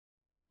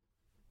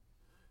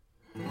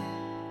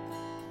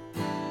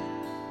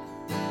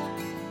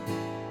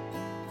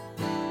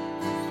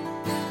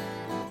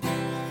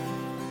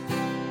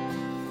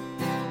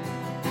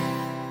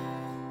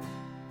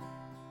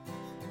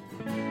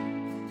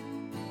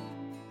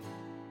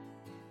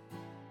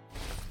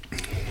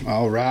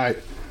All right.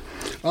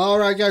 All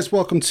right, guys.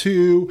 Welcome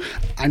to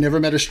I Never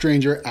Met a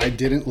Stranger I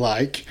Didn't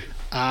Like.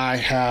 I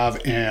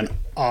have an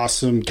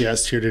awesome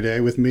guest here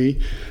today with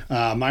me.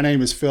 My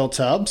name is Phil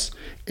Tubbs,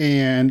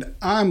 and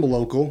I'm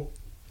local,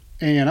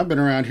 and I've been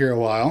around here a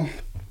while,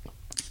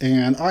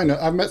 and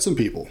I've met some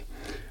people.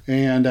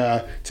 And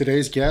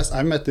today's guest,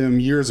 I met them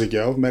years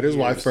ago. Met his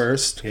wife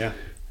first. Yeah.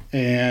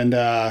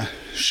 And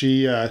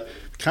she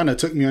kind of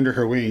took me under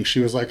her wing. She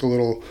was like a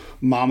little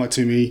mama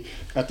to me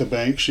at the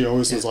bank. She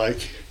always was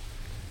like,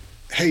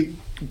 hey,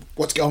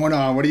 what's going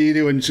on? What are you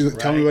doing? She's like,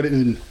 tell me what it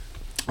is. And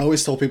I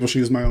always told people she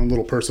was my own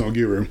little personal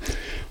guru.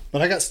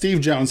 But I got Steve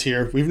Jones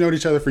here. We've known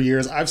each other for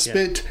years. I've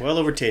spent... well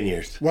over 10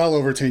 years. Well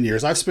over 10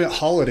 years. I've spent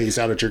holidays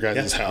out at your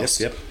guys' house.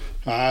 Yep.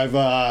 I've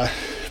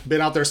been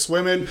out there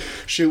swimming.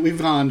 Shoot, we've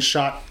gone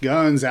shot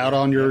guns out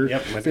on your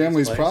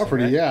family's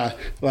property. Right. Yeah.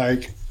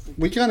 Like,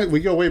 we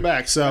go way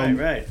back. So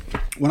right.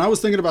 When I was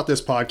thinking about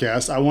this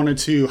podcast, I wanted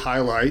to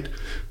highlight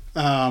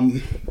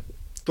the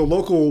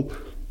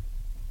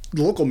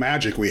local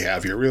magic we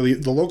have here. Really,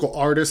 the local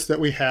artists that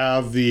we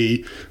have,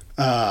 the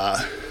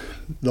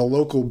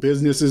local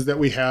businesses that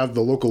we have,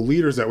 the local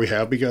leaders that we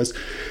have. Because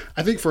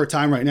I think for a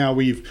time right now,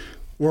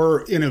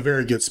 we're in a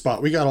very good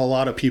spot. We got a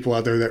lot of people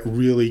out there that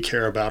really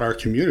care about our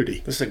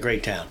community. This is a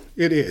great town.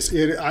 It is.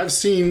 I've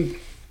seen,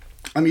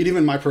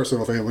 even my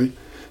personal family,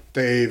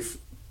 they've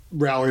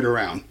rallied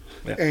around.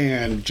 Yeah.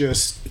 And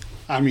just,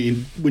 when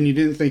you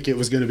didn't think it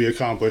was going to be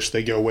accomplished,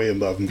 they go way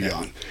above and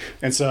beyond. Yeah.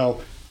 And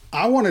so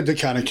I wanted to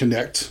kind of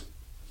connect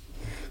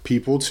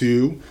people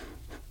to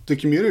the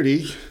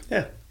community.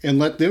 Yeah. And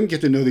let them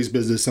get to know these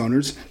business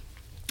owners.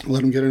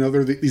 Let them get to know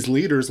these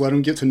leaders. Let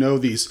them get to know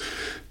these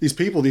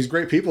people, these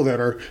great people that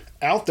are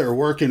out there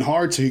working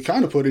hard to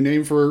kind of put a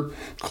name for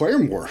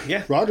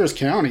Claremore, Rogers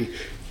County.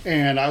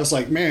 And I was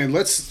like, man,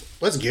 let's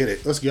get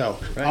it. Let's go.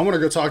 Right. I want to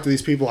go talk to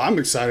these people. I'm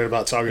excited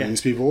about talking to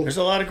these people. There's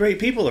a lot of great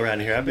people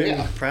around here. I've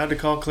been proud to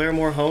call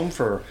Claremore home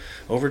for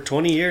over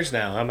 20 years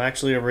now. I'm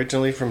actually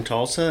originally from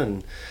Tulsa,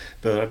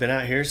 but I've been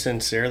out here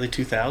since the early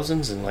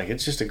 2000s, and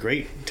it's just a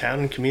great town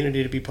and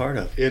community to be part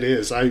of. It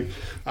is.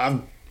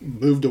 I've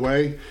moved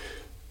away.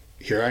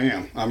 Here I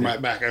am. I'm right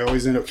back. I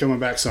always end up coming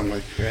back some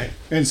way. Right.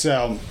 And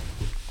so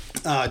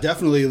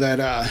definitely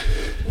that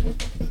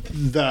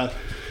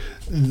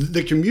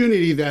the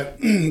community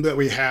that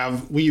we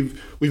have, we've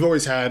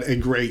always had a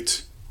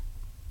great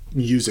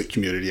music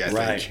community, I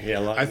think.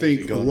 Yeah, I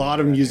think a lot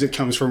of music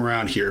comes from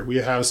around here. We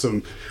have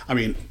some,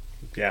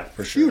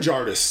 for sure, huge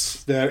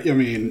artists that,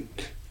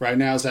 right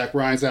now, Zach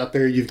Ryan's out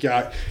there.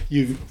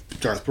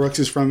 Garth Brooks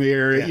is from the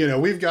area. Yeah.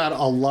 We've got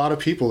a lot of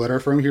people that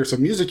are from here. So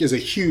music is a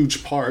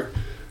huge part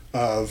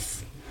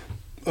of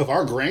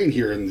our grain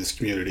here in this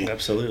community.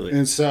 Absolutely.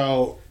 And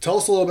so tell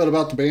us a little bit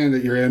about the band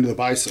that you're in, the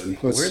Bison.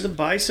 We're the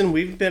Bison.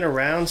 We've been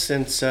around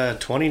since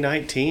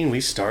 2019. We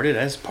started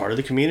as part of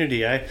the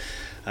community. I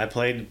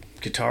played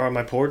guitar on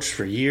my porch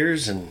for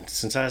years and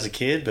since I was a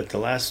kid, but the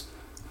last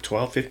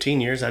 12,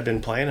 15 years I've been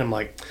playing.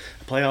 I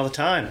play all the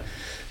time.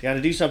 You got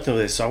to do something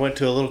with this. So I went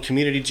to a little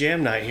community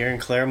jam night here in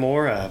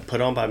Claremore, put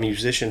on by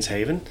Musicians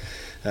Haven.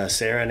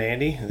 Sarah and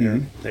Andy,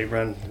 they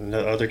run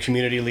the other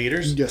community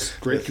leaders. Yes,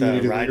 great with,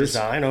 community Ride leaders.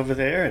 Design over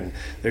there, and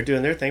they're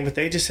doing their thing. But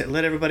they just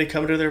let everybody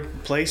come to their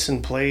place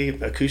and play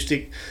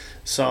acoustic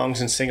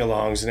songs and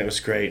sing-alongs, and it was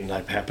great. And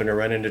I happened to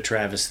run into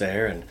Travis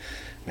there, and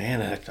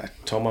man, I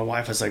told my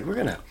wife, I was like, we're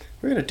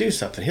gonna do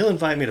something. He'll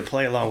invite me to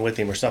play along with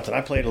him or something. I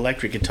played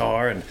electric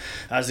guitar, and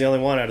I was the only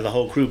one out of the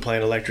whole crew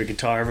playing electric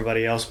guitar.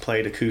 Everybody else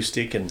played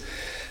acoustic, and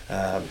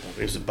it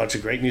was a bunch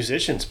of great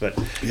musicians. But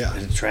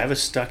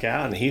Travis stuck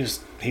out, and he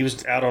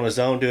was out on his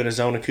own doing his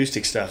own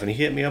acoustic stuff. And he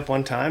hit me up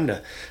one time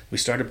we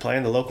started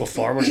playing the local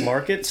farmers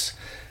markets.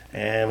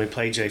 And we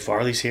played Jay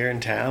Farley's here in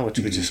town, which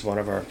is just one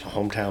of our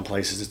hometown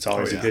places. It's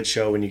always a good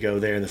show when you go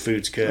there, and the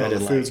food's good. The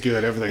food's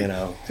good, everything.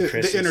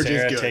 Chris and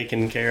Sarah good.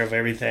 taking care of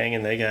everything,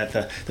 and they got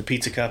the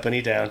pizza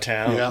company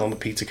downtown. Yeah. Oklahoma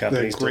Pizza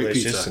Company's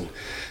delicious. Pizza. And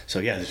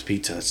so, this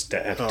pizza is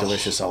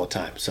delicious all the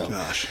time. So,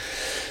 gosh.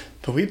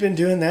 But we've been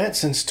doing that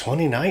since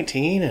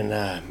 2019,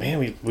 and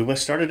we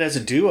started as a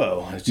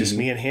duo. It's just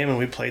me and him, and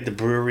we played the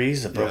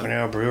breweries, the Broken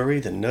Arrow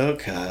Brewery, the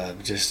Nook,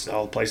 just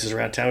all the places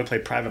around town. We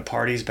played private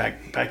parties,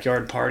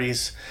 backyard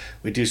parties.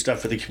 We do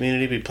stuff for the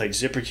community. We played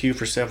Zipper Q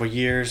for several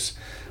years.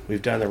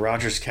 We've done the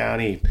Rogers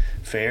County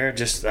Fair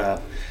just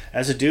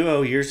as a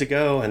duo years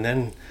ago, and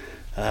then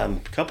a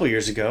couple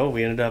years ago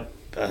we ended up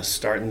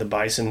starting the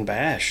Bison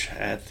Bash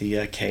at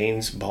the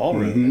Canes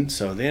Ballroom. And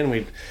so then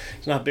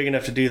it's not big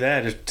enough to do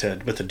that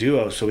with a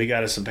duo, so we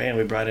got us a band.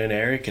 We brought in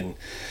Eric and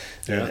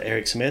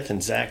Eric Smith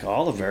and Zach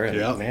Oliver,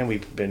 and man,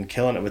 we've been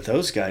killing it with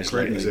those guys.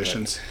 Great lately.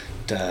 musicians.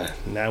 But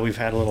now we've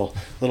had a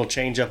little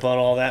change up on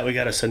all that. We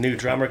got us a new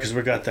drummer because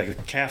we got the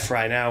calf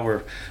right now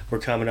we're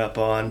coming up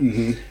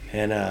on,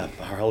 and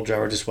our old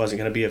drummer just wasn't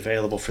going to be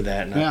available for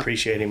that, and I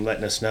appreciate him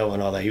letting us know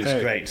and all that. He was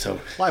great. So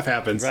life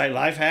happens, right?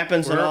 Life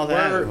happens and all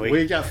that.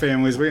 We got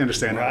families. We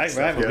understand, right?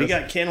 But we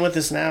got Ken with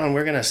us now, and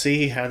we're going to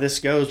see how this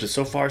goes. But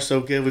so far,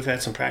 so good. We've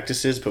had some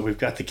practices, but we've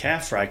got the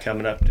calf fry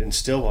coming up in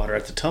Stillwater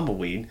at the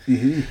Tumbleweed,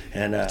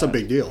 And it's a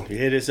big deal.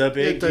 It is a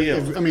big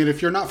deal.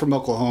 If you're not from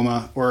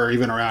Oklahoma or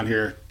even around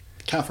here,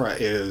 calf ride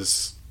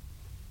is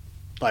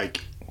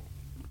like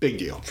big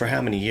deal. For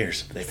how many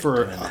years have they been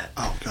doing that?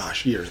 Oh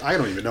gosh, years. I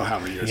don't even know how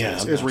many years. Yeah,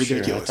 it's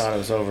ridiculous. Sure. I thought it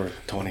was over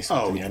 20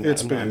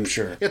 something. I'm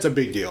sure. It's a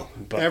big deal.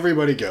 But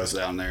everybody goes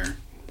down there.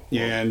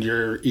 And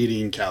you're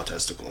eating cow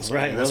testicles.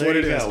 Right. That's what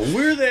it is.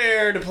 We're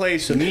there to play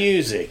some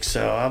music,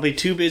 so I'll be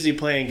too busy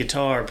playing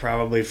guitar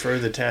probably for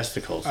the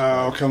testicles.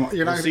 Oh, come on.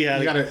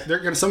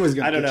 Somebody's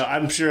gonna. I don't know.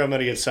 I'm sure I'm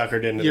gonna get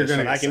suckered into this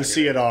one. I can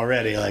see it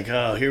already. Like,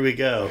 oh, here we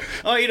go.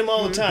 Oh, I eat them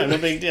all the time. No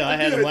big deal. I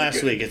had them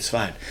last week. It's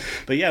fine.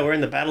 But yeah, we're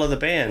in the Battle of the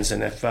Bands,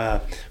 and if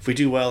we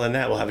do well in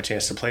that, we'll have a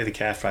chance to play the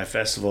Calf Fry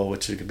Festival,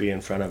 which could be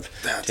in front of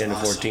 10 to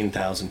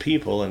 14,000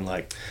 people, and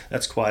like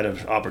that's quite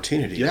an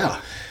opportunity. Yeah.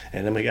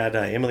 And then we got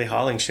Emily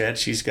Hollingshed.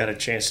 She's got a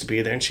chance to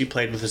be there, and she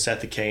played with us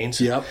at the Canes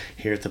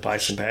here at the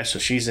Bison Bash. So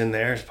she's in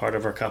there as part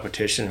of our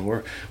competition, and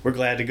we're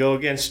glad to go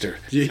against her.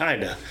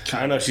 Kinda. I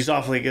don't know. She's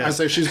awfully good. I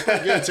say she's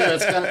pretty good too.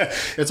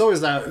 It's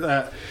always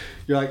that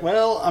you're like,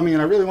 well, I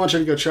really want you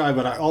to go try,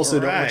 but I also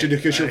don't want you to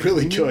because you're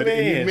really good. Man,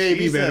 and you may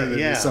be better than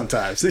me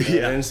sometimes.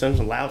 And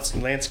some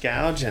Lance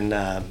Gouge and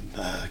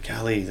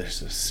golly,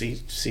 there's a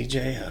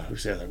CJ.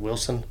 Who's the other?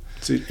 Wilson.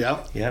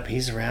 Yep,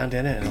 he's around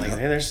in it. And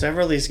there's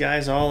several of these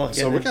guys all.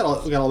 So we got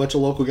a bunch of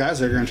local guys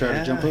that are going to try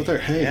to jump out there.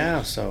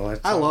 Hey, so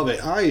I love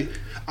it.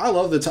 I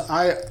love the.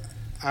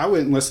 I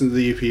went and listened to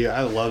the EP.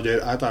 I loved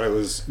it. I thought it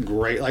was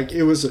great. Like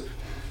it was.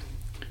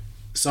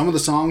 Some of the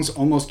songs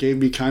almost gave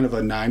me kind of a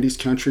 '90s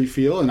country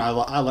feel,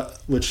 and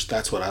which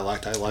that's what I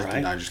liked. I liked the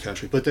 '90s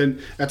country, but then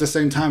at the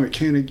same time, it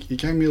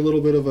gave me a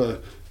little bit of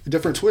a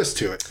different twist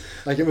to it.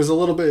 Like it was a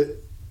little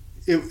bit.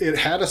 It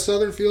had a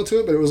southern feel to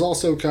it, but it was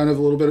also kind of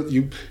a little bit.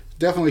 You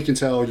definitely can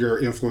tell your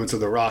influence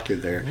of the rock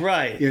in there,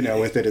 right?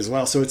 With it as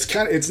well. So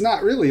it's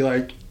not really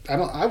like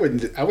I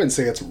wouldn't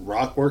say it's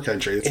rock or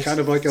country. It's kind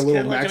of like a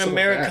little like an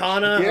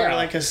Americana or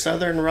like a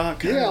southern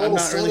rock. I'm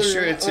not really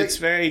sure. It's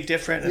very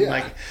different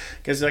and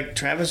because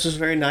Travis was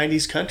very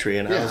 '90s country,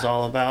 and I was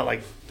all about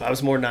I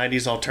was more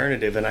 '90s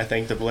alternative, and I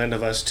think the blend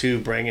of us two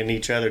bringing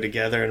each other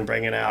together and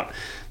bringing out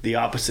the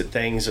opposite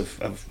things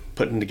of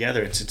putting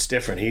together, it's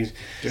different.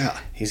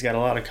 He's got a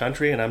lot of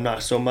country, and I'm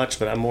not so much,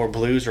 but I'm more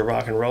blues or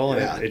rock and roll,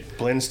 and it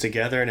blends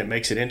together and it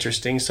makes it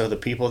interesting. So the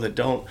people that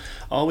don't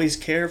always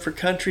care for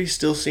country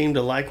still seem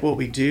to like what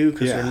we do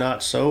because we're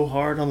not so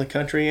hard on the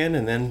country end,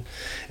 and then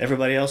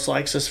everybody else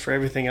likes us for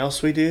everything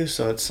else we do.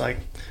 So it's like,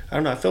 I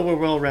don't know, I feel we're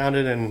well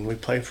rounded and we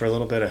play for a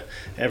little bit of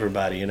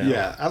everybody,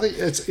 Yeah, I think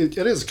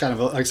it is kind of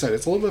like I said,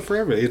 it's a little bit for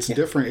everybody. It's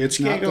different. It's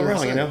you not can't go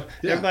wrong,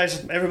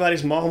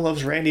 Everybody's mom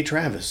loves Randy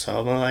Travis, so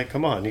I'm like,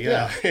 come on, you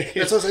gotta.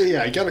 It's also, you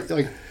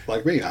gotta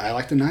like me. I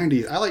like the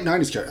 '90s. I like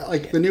 '90s characters.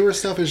 Like the newer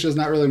stuff is just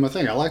not really my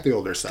thing. I like the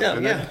older stuff.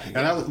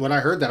 When I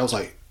heard that, I was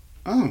like,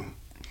 oh,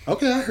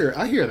 okay,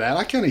 I hear that.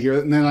 I kind of hear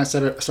it. And then I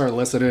started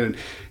listening,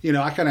 and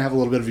I kind of have a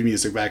little bit of a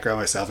music background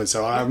myself, and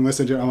so I'm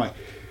listening to it. I'm like,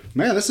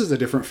 man, this is a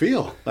different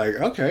feel. Like,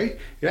 okay,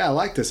 I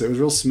like this. It was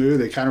real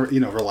smooth. It kind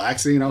of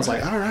relaxing. And I was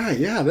like, all right,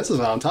 this is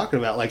what I'm talking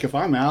about. Like if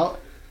I'm out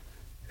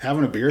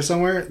having a beer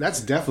somewhere,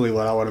 that's definitely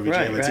what I want to be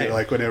jamming to.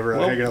 Like whenever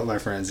I'm hanging out with my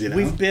friends,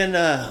 We've been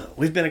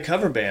a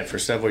cover band for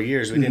several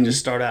years. We didn't just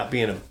start out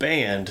being a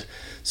band,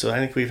 so I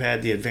think we've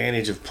had the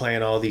advantage of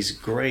playing all these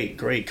great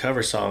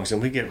cover songs,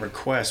 and we get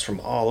requests from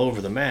all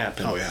over the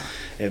map. And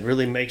it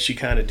really makes you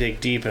kind of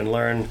dig deep and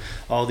learn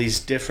all these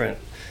different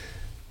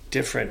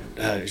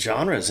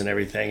genres and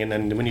everything, and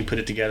then when you put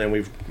it together and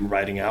we're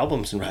writing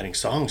albums and writing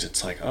songs,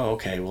 it's like, oh,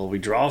 okay, well, we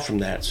draw from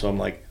that. So I'm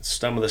like,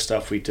 some of the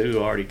stuff we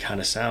do already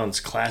kind of sounds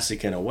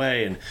classic in a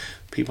way, and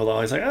people are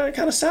always like, oh, it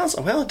kind of sounds,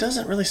 well, it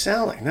doesn't really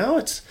sound like, no,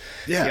 it's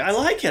I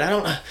like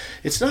it.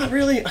 It's not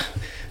really,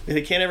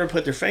 they can't ever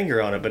put their finger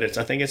on it, but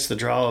I think it's the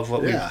draw of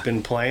what we've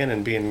been playing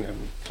and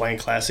playing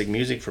classic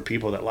music for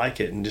people that like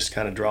it, and just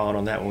kind of drawing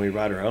on that when we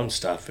write our own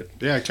stuff.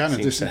 Kind of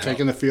just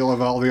taking the feel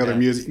of all the other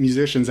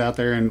musicians out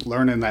there and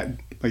learning that,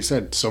 like you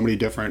said, so many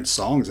different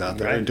songs out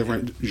there and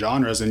different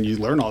genres, and you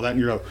learn all that and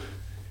you go,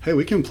 hey,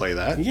 we can play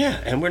that.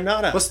 Yeah, and we're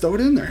not let's throw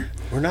it in there.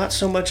 We're not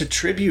so much a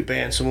tribute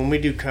band, so when we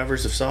do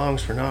covers of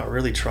songs, we're not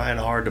really trying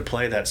hard to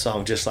play that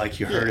song just like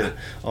you heard it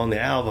on the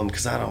album,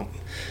 because I don't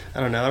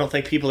know. I don't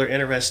think people are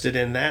interested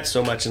in that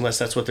so much unless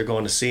that's what they're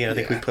going to see. And I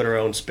think we put our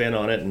own spin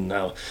on it,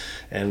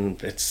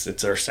 and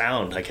it's our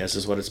sound, I guess,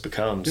 is what it's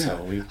become. Yeah.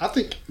 So I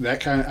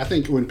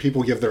think when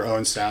people give their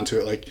own sound to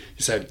it, like you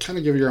said, kind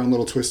of give your own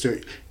little twist to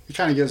it, it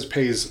kind of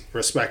pays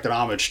respect and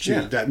homage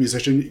to that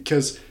musician,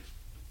 because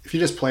if you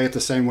just play it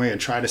the same way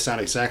and try to sound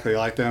exactly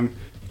like them,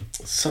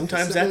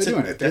 sometimes that's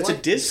a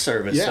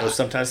disservice. So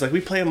sometimes, like, we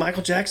play a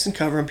Michael Jackson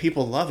cover and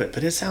people love it,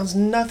 but it sounds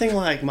nothing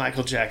like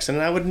Michael Jackson,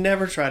 and I would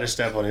never try to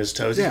step on his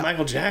toes. He's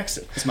Michael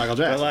Jackson. It's Michael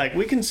Jackson. But like,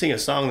 we can sing a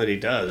song that he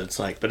does. It's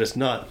like, but it's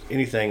not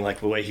anything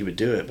like the way he would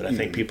do it. But I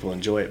think people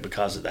enjoy it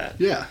because of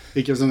that. Yeah,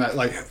 it gives them that,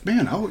 like,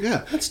 man,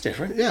 that's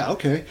different. Yeah,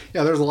 okay.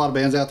 Yeah, there's a lot of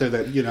bands out there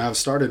that have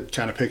started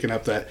kind of picking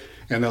up that,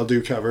 and they'll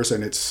do covers,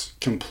 and it's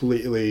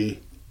completely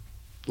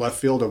left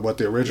field of what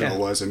the original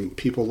was, and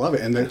people love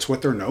it, and that's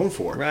what they're known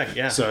for. Right,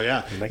 yeah. So,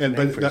 yeah. And,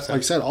 but that, like I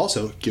said,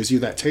 also gives you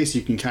that taste.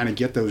 You can kind of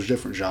get those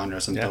different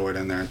genres and throw it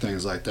in there and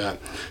things like that.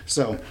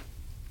 So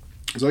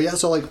yeah,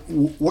 so like,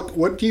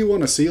 what do you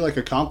want to see like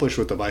accomplished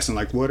with the Bison?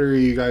 Like, what are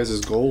you guys'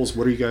 goals?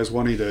 What are you guys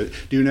wanting to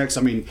do next?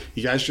 I mean,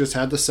 you guys just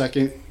had the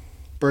second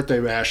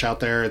birthday bash out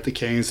there at the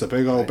Canes, the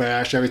big old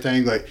bash,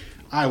 everything. Like,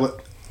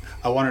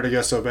 I wanted to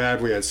go so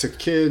bad. We had 6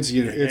 kids.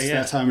 You know, it's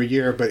that time of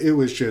year. But it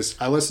was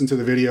just, I listened to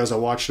the videos. I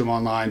watched them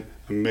online.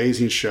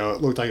 Amazing show.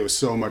 It looked like it was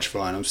so much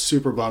fun. I'm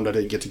super bummed I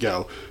didn't get to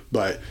go.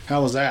 But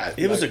how was that?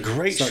 It was a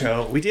great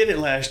show. We did it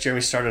last year.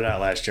 We started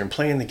out last year. And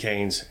playing the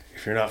Canes,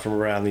 if you're not from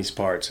around these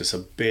parts, it's a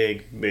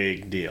big,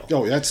 big deal.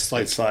 Oh, that's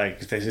like... It's like,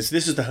 this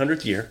is the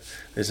 100th year.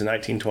 This is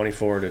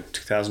 1924 to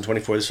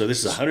 2024. So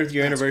this is the 100th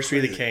year anniversary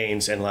of the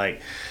Canes. And like...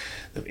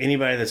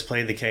 Anybody that's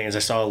played the Canes, I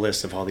saw a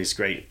list of all these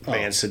great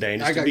bands today.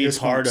 And just to be a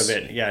part of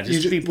it. Yeah,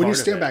 just to be part of it. When you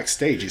stand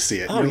backstage, you see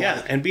it. Oh,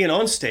 yeah. And being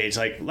on stage,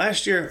 like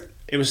last year,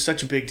 it was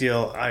such a big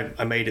deal.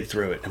 I made it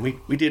through it. And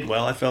we did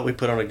well. I felt we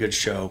put on a good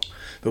show.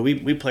 But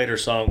we played our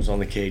songs on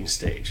the Cajun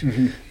stage.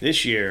 Mm-hmm.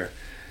 This year,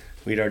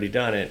 we'd already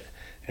done it.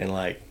 And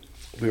like,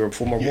 we were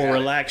more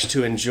relaxed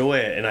to enjoy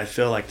it, and I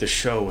feel like the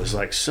show was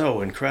like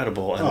so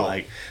incredible, and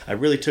like I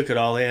really took it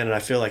all in, and I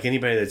feel like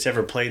anybody that's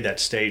ever played that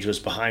stage was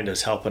behind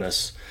us, helping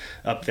us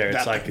up there.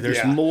 It's like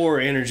there's more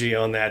energy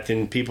on that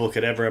than people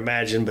could ever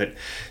imagine, but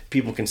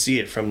people can see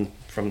it from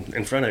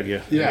in front of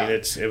you. Yeah. I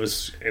mean, it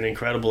was an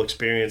incredible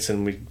experience,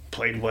 and we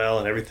played well,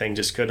 and everything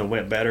just couldn't have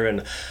went better.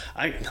 And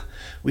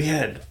we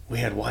had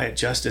Wyatt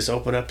Justice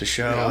open up the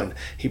show, and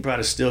he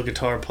brought a steel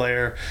guitar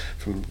player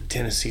from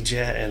Tennessee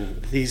Jet,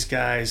 and these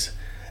guys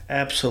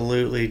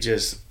absolutely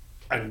just...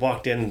 I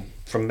walked in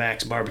from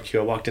Mac's Barbecue.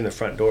 I walked in the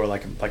front door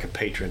like a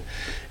patron,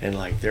 and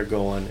like they're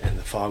going, and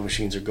the fog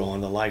machines are going,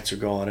 the lights are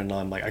going, and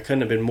I'm like, I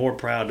couldn't have been more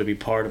proud to be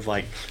part of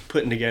like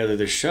putting together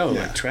this show.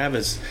 Like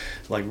Travis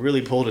like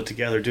really pulled it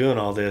together doing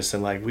all this,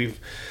 and like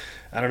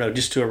I don't know,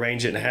 just to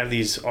arrange it and have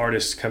these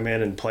artists come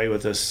in and play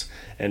with us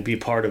and be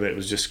part of it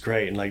was just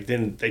great. And like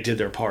then they did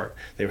their part.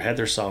 They had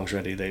their songs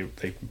ready. They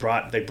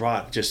brought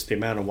just the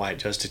amount of Wyatt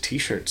Justice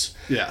t-shirts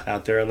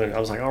out there, and I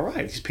was like, all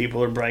right, these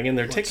people are bringing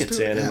their tickets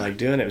in and like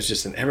doing it. It was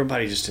just, and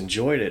everybody just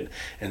enjoyed it.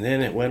 And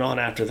then it went on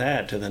after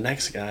that to the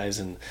next guys,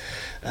 and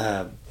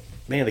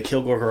man, the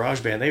Kilgore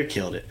Garage Band, they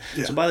killed it.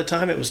 So by the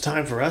time it was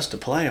time for us to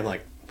play, I'm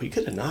like, we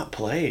could have not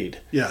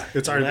played. Yeah,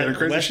 it's already been a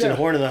crazy West show. and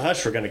Horn and the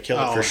Hush were going to kill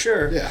it for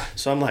sure. Yeah.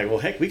 So I'm like, well,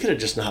 heck, we could have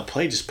just not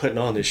played. Just putting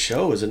on this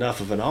show is enough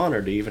of an honor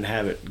to even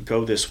have it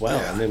go this well.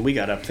 Yeah. And then we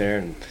got up there,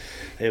 and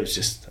it was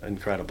just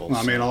incredible. Well,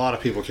 I mean, a lot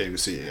of people came to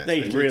see it.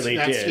 They really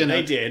did. You know,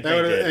 they did.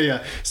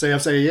 Yeah. So I'm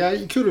saying,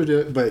 you could have done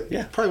it, but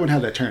probably wouldn't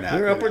have that turnout.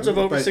 There were upwards of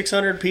over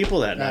 600 people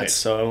that night.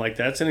 So I'm like,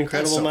 that's an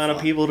incredible amount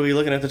of people to be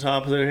looking at the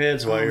top of their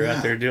heads while you're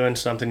out there doing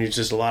something you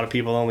just a lot of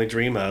people only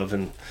dream of.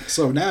 And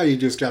so now you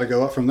just got to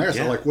go up from there.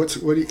 So like, what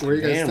are you guys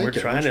thinking? We're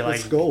trying to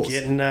like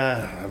getting.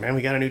 Man,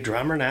 we got a new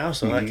drummer now,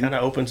 so that kind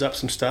of opens up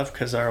some stuff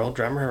because our old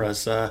drummer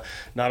was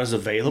not as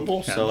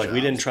available. So like,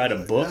 we didn't try to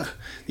book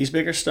these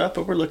bigger stuff,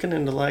 but we're looking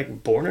into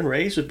like Born and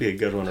Raised would be a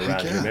good one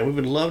around here, man. We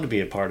would love to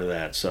be a part of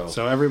that. So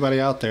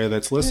everybody out there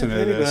that's listening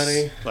to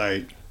this,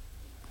 like,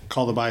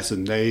 call the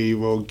Bison. They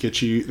will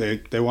get you.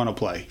 They want to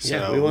play.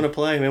 So we want to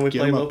play, man. We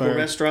play local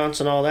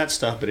restaurants and all that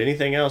stuff. But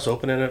anything else,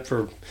 opening it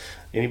for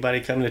anybody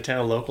coming to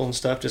town, local and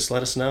stuff, just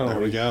let us know. There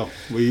we go.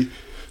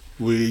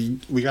 We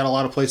got a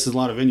lot of places, a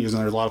lot of venues, and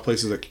there's a lot of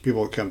places that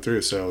people come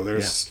through. So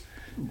there's.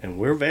 And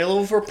we're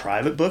available for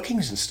private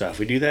bookings and stuff.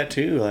 We do that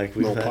too, like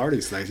little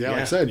parties things. Yeah,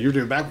 like I said, you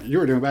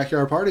were doing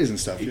backyard parties and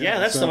stuff. Yeah,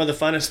 that's some of the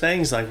funnest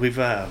things. Like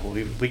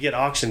we get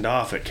auctioned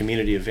off at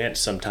community events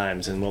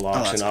sometimes, and we'll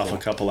auction off a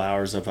couple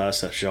hours of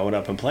us showing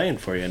up and playing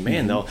for you. And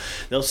man,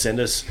 they'll send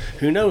us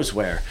who knows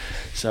where.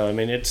 So I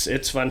mean,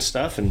 it's fun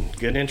stuff, and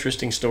good,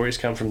 interesting stories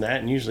come from that.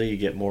 And usually you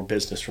get more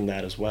business from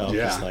that as well.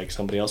 Yeah, like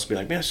somebody else will be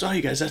like, "Man, I saw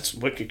you guys. That's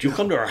what you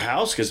come to our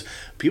house," because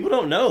people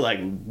don't know. Like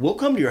we'll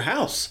come to your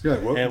house. Yeah,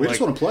 we just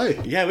want to play.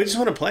 Yeah, we just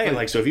want to play. And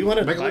like, so if you want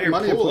to buy your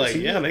pool, like,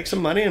 make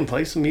some money and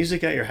play some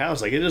music at your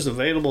house. Like, it is an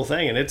available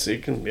thing, and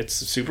it's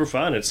super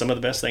fun. It's some of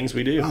the best things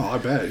we do. Oh, I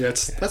bet. Yeah,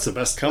 that's the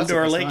best. Come to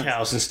our lake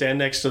house and stand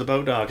next to the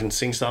boat dock and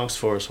sing songs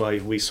for us while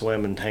we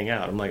swim and hang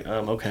out. I'm like,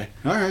 okay.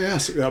 All right, yeah.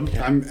 So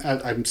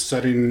I'm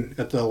sitting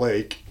at the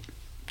lake,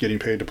 getting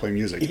paid to play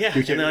music. Yeah,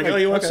 and they're like, oh,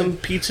 you want some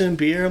pizza and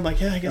beer? I'm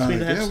like, yeah, I guess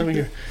we'd have some of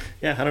your...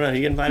 Yeah, I don't know.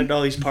 You get invited to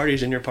all these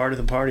parties, and you're part of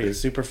the party. It's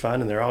super fun,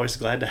 and they're always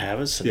glad to have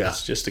us. And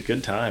it's just a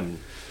good time.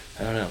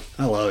 I don't know.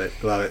 I love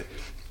it.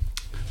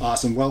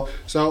 Awesome. Well,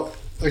 so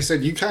like I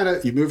said,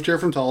 you moved here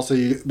from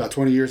Tulsa about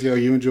 20 years ago.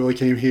 You and Julie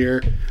came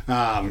here.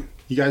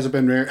 You guys have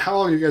been married. How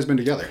long have you guys been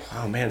together?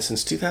 Oh man,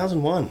 since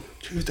 2001.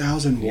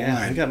 2001.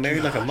 Yeah, we got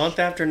married like a month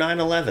after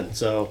 9/11.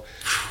 So,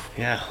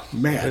 yeah,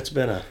 man, it's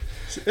been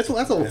that's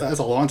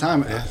a long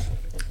time. Yeah.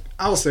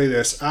 I will say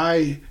this: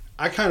 I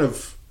kind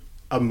of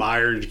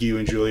admired you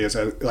and Julie as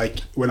like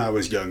when I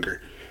was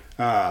younger.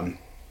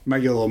 might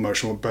get a little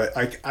emotional, but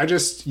I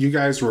just, you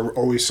guys were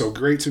always so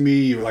great to me.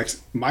 You were like,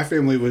 my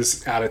family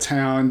was out of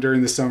town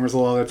during the summers a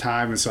lot of the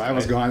time, and so I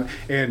was gone,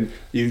 and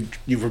you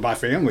were my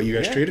family. You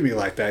guys treated me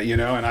like that,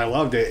 and I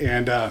loved it.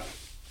 And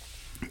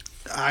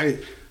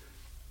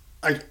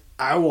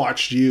I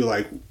watched you,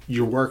 like,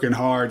 you're working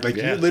hard, like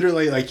you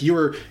literally, like you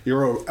were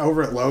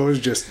over at Lowe's,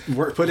 just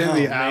put in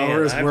the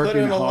hours,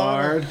 working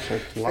hard,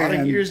 a lot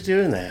of years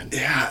doing that.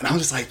 Yeah, and I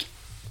was just like,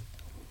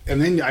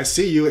 and then I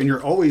see you, and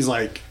you're always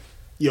like,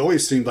 you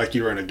always seemed like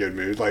you were in a good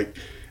mood. Like,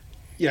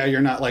 yeah,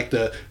 you're not like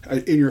the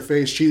in your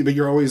face cheating, but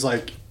you're always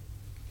like,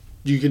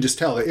 you can just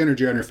tell the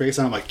energy on your face.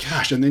 And I'm like,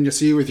 gosh, and then you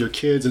see you with your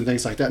kids and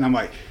things like that, and I'm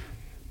like,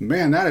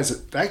 man,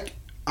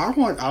 I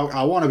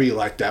want to be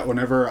like that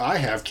whenever I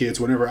have kids,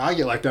 whenever I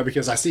get like that,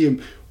 because I see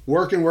him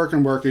working.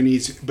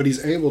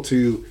 He's able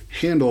to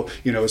handle,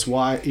 his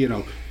wife,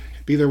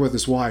 be there with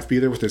his wife, be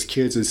there with his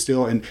kids, and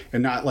still, and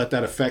not let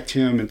that affect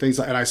him and things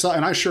like. And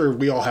I'm sure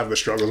we all have the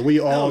struggles. We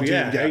all do.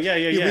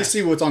 Yeah. We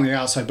see what's on the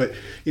outside, but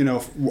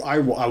I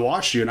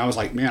watched you and I was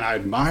like, man, I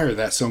admire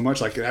that so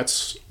much. Like,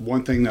 that's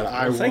one thing that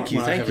I want. Thank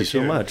you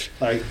so much.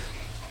 Like,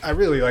 I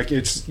really like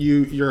it's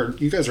you.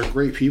 You guys are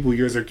great people.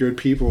 You guys are good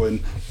people,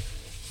 and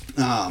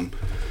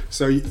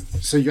so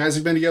you guys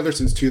have been together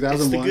since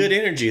 2001. It's the good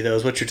energy, though,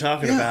 is what you're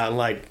talking about. And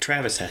like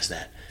Travis has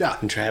that. Yeah.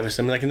 And Travis,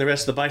 I mean, like in the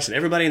rest of the Bison,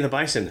 everybody in the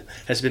Bison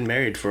has been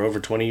married for over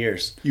 20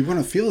 years. You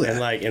want to feel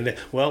that. And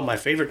my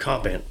favorite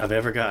compliment I've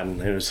ever gotten,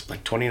 it was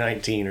like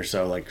 2019 or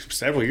so, like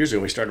several years ago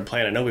when we started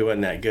playing. I know we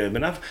wasn't that good,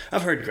 but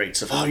I've heard great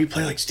stuff. Oh, you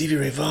play like Stevie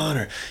Ray Vaughan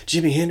or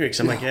Jimi Hendrix.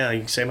 I'm like, yeah, you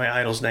can say my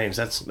idols' names.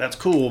 That's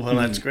cool, but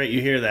that's great.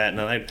 You hear that,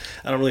 and I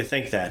don't really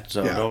think that,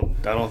 so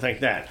I don't think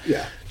that.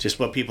 Yeah. Just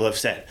what people have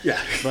said.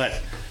 Yeah.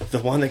 But the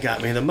one that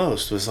got me the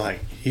most was like,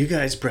 you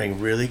guys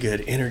bring really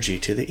good energy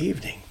to the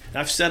evening.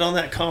 I've sat on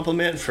that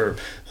compliment for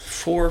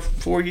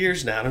four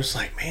years now, and I'm just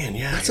like, man,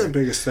 yeah. That's the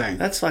biggest thing.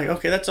 That's like,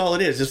 okay, that's all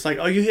it is. It's like,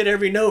 oh, you hit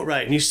every note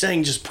right, and you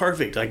sang just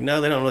perfect. Like,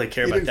 no, they don't really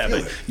care about that,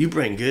 but you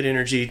bring good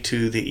energy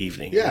to the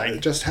evening. Yeah, right?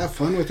 Just have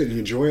fun with it and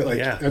enjoy it. Like,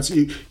 that's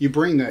you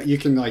bring that. You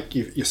can, like,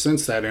 you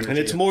sense that energy. And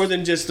it's more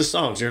than just the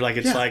songs. You're like,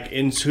 it's like,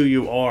 it's who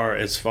you are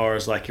as far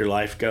as like your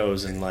life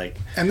goes, and like.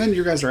 And then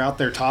you guys are out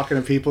there talking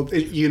to people.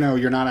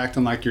 You're not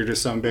acting like you're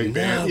just some big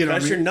band. No,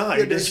 you're not.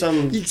 You're just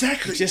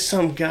just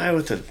some guy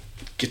with a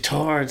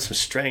guitar and some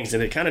strings,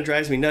 and it kind of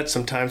drives me nuts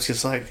sometimes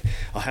because like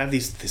I'll have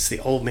it's the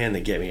old men that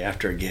get me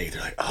after a gig.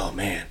 They're like, oh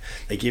man,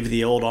 they give you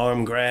the old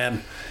arm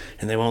grab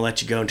and they won't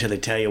let you go until they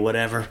tell you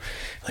whatever.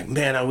 Like,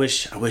 man, I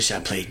wish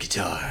I played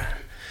guitar.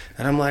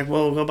 And I'm like,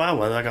 well, go buy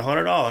one, like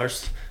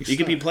 $100. You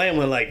could be playing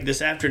one like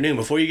this afternoon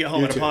before you get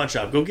home at a pawn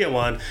shop. Go get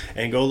one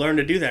and go learn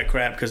to do that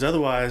crap, because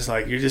otherwise,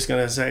 like, you're just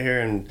gonna sit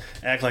here and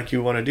act like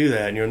you want to do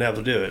that, and you'll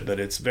never do it. But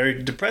it's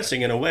very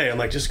depressing in a way. I'm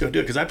like, just go do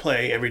it, because I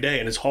play every day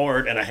and it's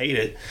hard and I hate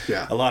it.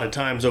 Yeah. A lot of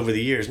times over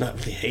the years, not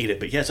really hate it,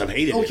 but yes, I've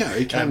hated it.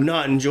 Yeah, I've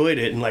not enjoyed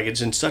it, and like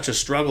it's in such a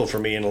struggle for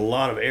me in a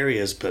lot of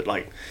areas. But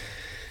like,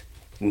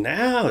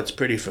 now it's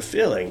pretty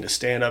fulfilling to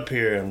stand up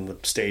here on the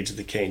stage of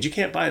the Canes. You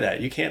can't buy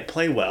that. You can't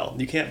play well.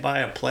 You can't buy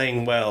a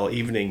playing well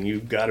evening.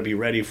 You've got to be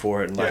ready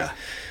for it. And like,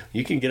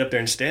 you can get up there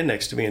and stand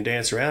next to me and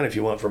dance around if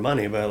you want for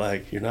money, but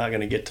like, you're not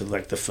going to get to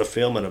like the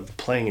fulfillment of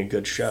playing a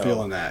good show.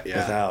 Feeling that,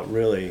 without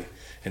really,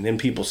 and then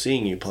people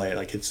seeing you play.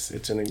 Like, it's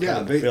an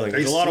incredible feeling.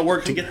 There's a lot of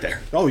work to get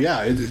there. Oh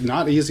yeah, it's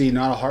not easy,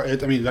 not a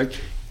hard. I mean, like.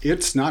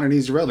 It's not an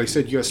easy road. Like I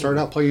said, you got to start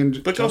out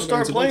playing. But go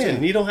start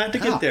playing. You don't have to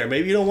get there.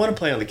 Maybe you don't want to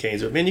play on the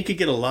Canes. But man, you could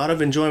get a lot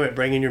of enjoyment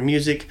bringing your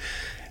music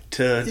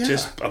to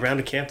just around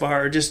a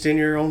campfire or just in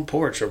your own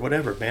porch or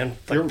whatever, man.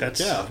 Like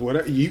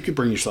whatever. You could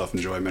bring yourself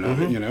enjoyment of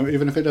it,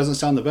 even if it doesn't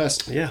sound the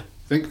best. Yeah.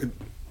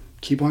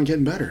 Keep on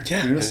getting better.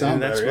 Yeah.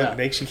 And that's what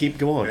makes you keep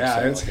going.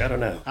 Yeah. So, I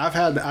don't know.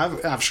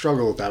 I've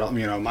struggled with that,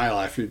 in my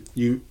life.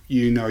 You've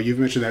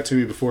mentioned that to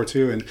me before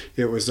too. And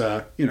it was,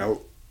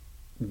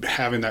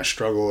 having that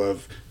struggle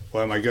of,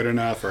 well, am I good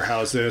enough, or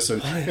how's this,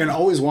 and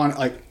always want,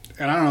 like,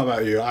 and I don't know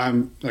about you,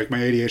 I'm like, my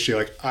ADHD,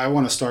 like, I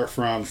want to start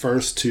from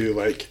first to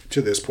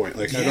this point,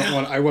 like,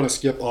 I want to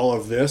skip all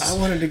of this. I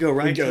wanted to go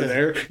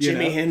there.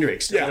 Jimi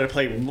Hendrix. I wanted to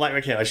play light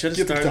mechanic. I should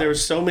have started. There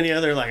was so many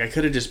other, like, I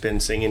could have just been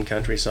singing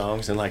country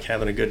songs and like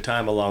having a good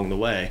time along the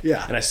way.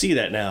 Yeah. And I see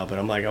that now, but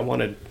I'm like, I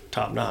wanted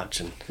top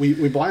notch, and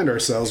we blind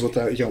ourselves with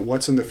that.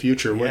 What's in the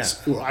future?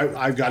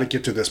 I've got to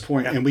get to this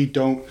point, and we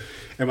don't.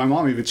 And my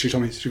mom she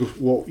told me, she goes,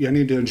 well, you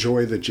need to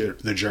enjoy the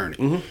journey.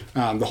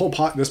 Mm-hmm. The whole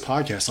this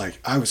podcast, like,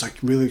 I was like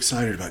really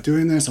excited about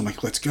doing this. I'm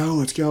like, let's go.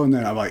 And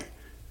then I'm like,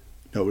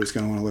 nobody's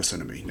going to want to listen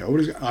to me.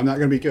 I'm not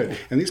going to be good.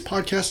 And these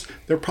podcasts,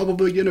 they're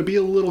probably going to be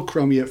a little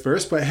crummy at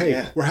first, but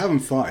hey, we're having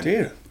fun.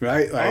 Dude.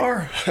 Right?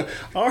 Like,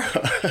 our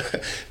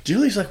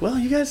Julie's like, well,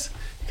 you guys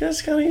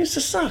kind of used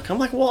to suck. I'm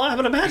like, well, I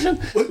would imagine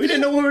we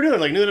didn't know what we were doing.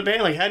 Like, new to the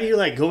band, like, how do you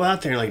like go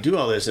out there and like do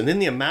all this? And then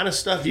the amount of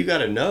stuff you got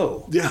to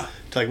know. Yeah.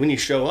 To, like, when you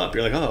show up,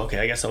 you're like, oh, okay,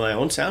 I guess I'm my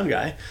own sound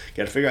guy.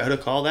 Got to figure out how to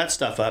call that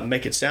stuff up and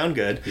make it sound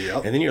good.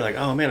 Yep. And then you're like,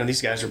 oh man, and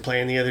these guys were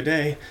playing the other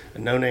day, a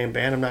no-name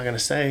band. I'm not going to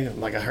say.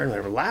 Like, I heard them,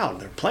 they were loud.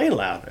 They're playing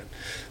loud.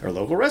 Or a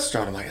local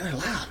restaurant. I'm like, they're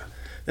loud.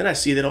 Then I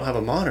see they don't have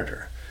a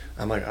monitor.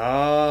 I'm like,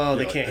 oh,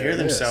 they can't hear there it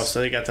themselves, is. so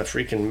they got the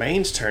freaking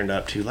mains turned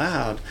up too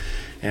loud.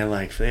 And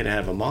like, if they'd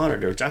have a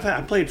monitor, which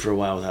I played for a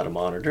while without a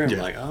monitor, and I'm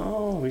like,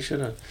 oh, we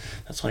should have.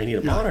 That's why you need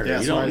a monitor. Yeah,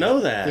 you don't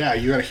know that. Yeah,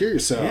 you got to hear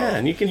yourself. Yeah,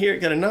 and you can hear it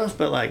good enough,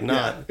 but like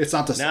not. Yeah, it's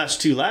not the now it's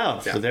too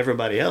loud with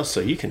everybody else,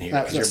 so you can hear it.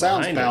 'Cause the you're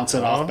sound's behind bouncing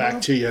it. off back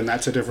to you, and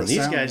that's a different And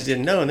these sound. guys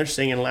didn't know, and they're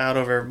singing loud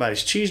over everybody's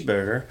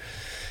cheeseburger,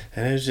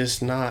 and it was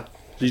just not.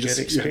 You good just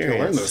experience. you have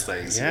to learn those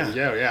things.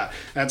 Yeah. Yeah.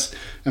 That's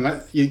and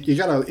that you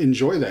got to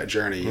enjoy that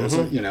journey.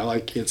 Mm-hmm. You know,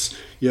 like it's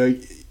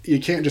you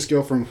can't just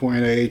go from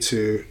point A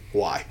to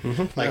Y.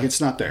 Like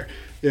it's not there.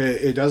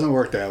 It doesn't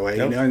work that way.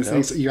 Nope, You know, and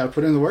things, you got to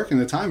put in the work and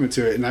the time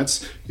into it. And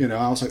that's I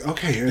was like,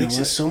 okay, It makes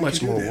it so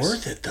much more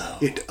worth it, though.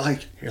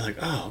 You're like,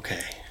 oh, okay.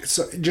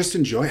 So just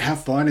enjoy it,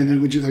 have fun, and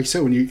then like you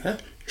said, when you're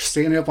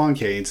standing up on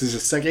canes, this is the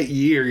second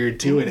year you're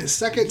doing it.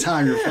 Second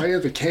time you're playing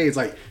at the canes,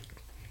 like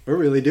we're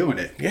really doing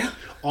it. Yeah.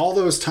 All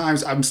those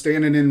times I'm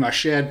standing in my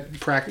shed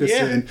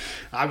practicing.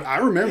 I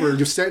remember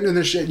just sitting in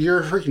the shed.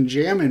 You're freaking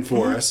jamming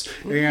for us,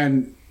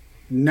 and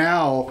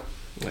now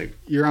Like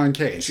you're on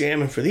canes.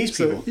 jamming for these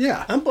people.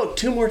 Yeah. I'm booked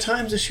 2 more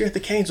times this year at the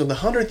Canes on the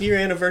 100th year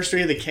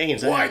anniversary of the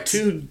Canes. I What? have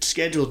 2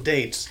 scheduled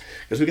dates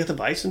because we got the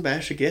Bison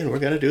Bash again. We're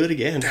going to do it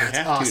again. That's we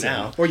have awesome. to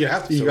now. Well, you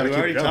have to. You So got to we've keep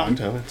already it going. talked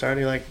to them. It's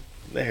already like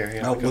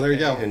there. Oh, well, there you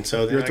go. And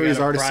so then Your I three's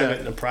got already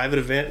a set. private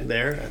event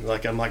there. And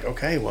I'm like,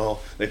 okay,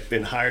 well, they've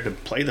been hired to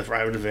play the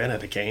private event at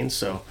the Canes,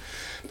 so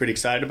pretty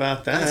excited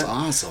about that. That's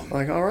awesome. I'm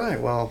like, all right,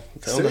 well,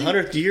 on See? the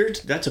 100th year,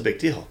 that's a big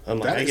deal. I'm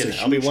like, That is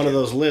a I'll be huge one of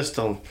deal. those lists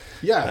on.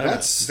 Yeah, I don't know,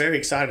 that's very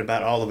excited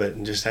about all of it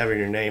and just having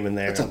your name in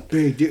there. That's a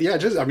big deal. Yeah,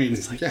 just I mean,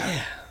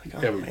 yeah. Like,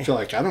 oh, Yeah, man. I feel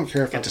like I don't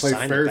care if I Got to play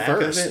sign the very back of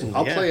first. it and-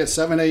 I'll yeah. play at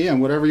 7 a.m.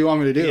 Whatever you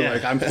want me to do. Yeah.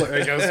 Like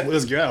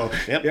let's go.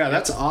 Yep. Yeah,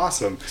 that's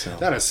awesome. So-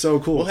 That is so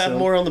cool. We'll have So-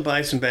 more on the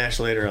Bison Bash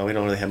later on. We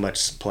don't really have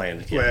much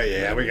planned yet. Well,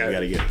 yeah, we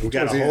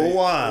got a whole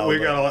while. We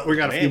got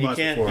a man, few months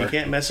you before.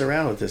 can't mess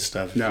around with this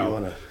stuff. If you No,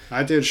 wanna.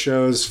 I did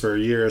shows for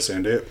years,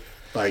 and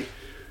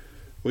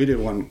we did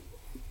one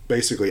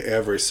basically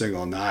every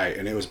single night,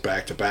 and it was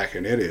back to back,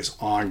 and it is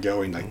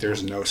ongoing. Like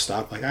there's no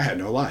stop. Like I had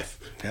no life,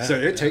 Yeah. so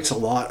it takes a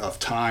lot of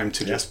time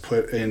to just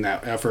put in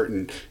that effort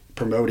and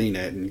promoting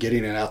it and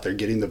getting it out there,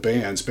 getting the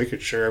bands, making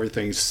sure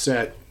everything's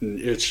set, and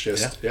it's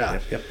just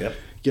Yep.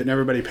 getting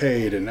everybody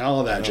paid and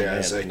all of that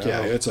jazz. man, Like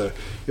no.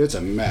 it's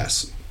a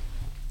mess.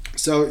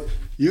 So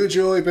you and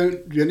Julie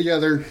been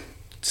together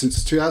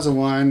since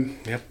 2001.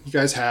 Yep. You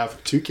guys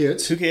have 2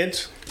 kids. 2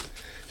 kids.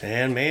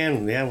 And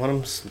man, yeah, one of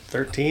them's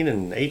 13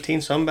 and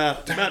 18, so I'm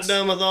about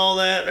done with all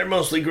that. They're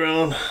mostly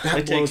grown. They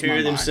take blows care my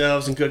of mind.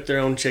 themselves and cook their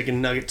own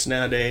chicken nuggets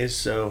nowadays.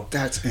 So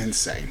That's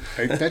insane.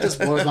 Like, that just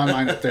blows my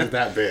mind that they're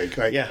that big.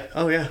 Like, yeah,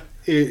 oh yeah.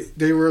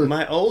 They were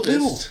My oldest-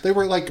 little. They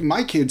were like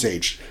my kids'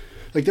 age.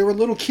 Like they were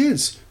little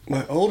kids.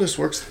 My oldest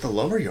works at the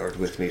lumber yard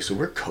with me, so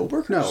we're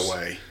co-workers. No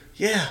way.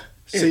 Yeah,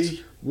 See?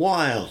 it's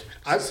wild.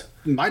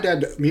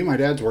 Me and my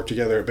dad's worked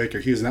together at Baker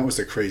Hughes, and that was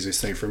the craziest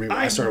thing for me when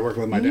I started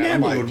working with my dad.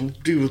 I'm Never like,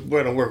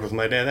 want to work with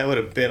my dad. That would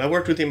have been. I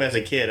worked with him as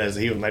a kid.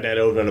 My dad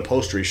owned an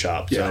upholstery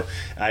shop, Yeah. so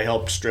I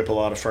helped strip a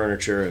lot of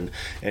furniture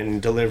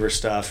and deliver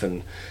stuff,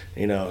 and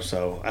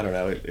So I don't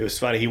know. It was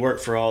funny. He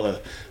worked for all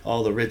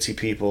the ritzy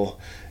people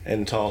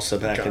in Tulsa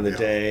back in the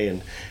day,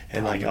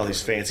 and like all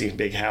these fancy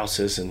big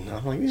houses, and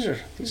I'm like, these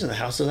are the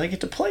houses I get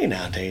to play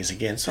nowadays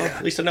again. So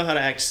at least I know how to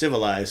act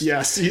civilized.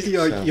 yes,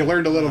 you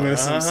learned a little bit of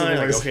some Like,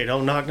 civilized. okay,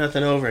 don't knock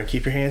nothing over and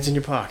keep your hands in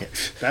your pocket.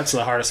 That's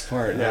the hardest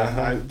part.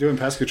 Yeah, doing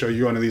pest control,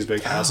 you go into these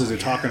big houses and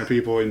talking to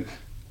people, and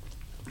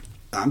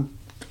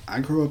I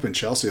grew up in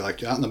Chelsea,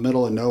 like out in the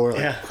middle of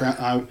nowhere,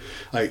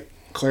 like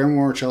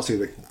Claremore, Chelsea.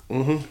 Like,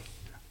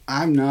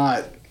 I'm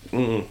not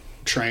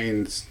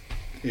trained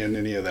in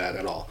any of that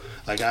at all.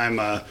 Like I'm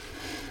a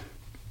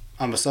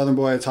Southern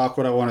boy. I talk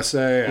what I want to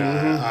say.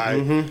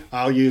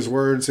 I'll use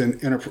words in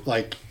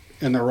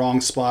the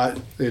wrong spot.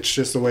 It's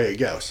just the way it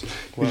goes.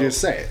 You just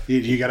say it.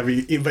 You got to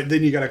be, but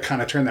then you got to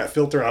kind of turn that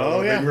filter on.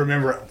 Oh, yeah. And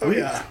remember.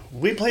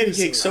 We played a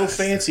gig so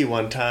fancy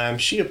one time.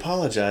 She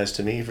apologized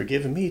to me for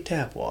giving me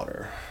tap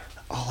water.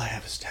 All I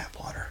have is tap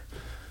water.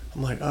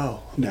 I'm like,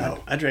 oh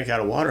No. I drink out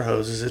of water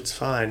hoses. It's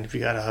fine if you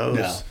got a hose.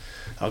 No.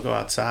 I'll go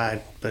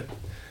outside, but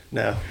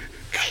no.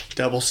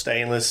 Double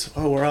stainless.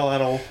 Oh, we're all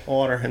out of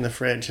water in the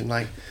fridge, and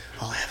like,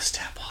 all I have is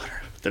tap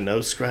water. The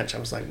nose scrunch. I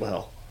was like,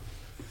 well,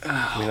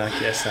 I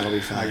guess that'll be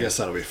fine. I guess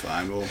that'll be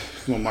fine.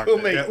 We'll mark We'll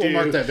that. make We'll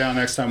mark do. that down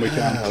next time we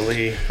come.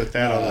 Lee, put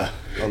that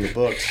on the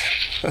books.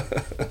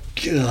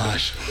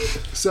 Gosh.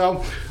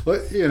 So,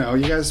 you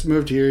guys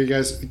moved here. You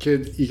got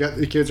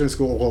the kids are in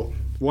school. Well,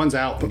 one's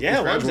out. But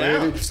Yeah, one's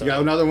graduated. out, so- You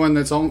got another one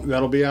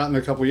that'll be out in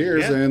a couple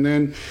years, Yeah. and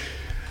then.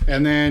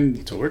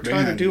 So we're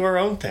trying to do our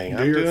own thing.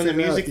 I'm doing the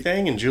music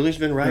thing, and Julie's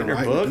been writing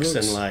her books,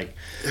 and like,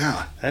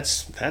 Yeah.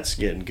 that's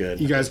getting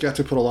good. You guys got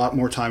to put a lot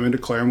more time into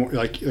Claremore,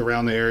 like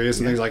around the areas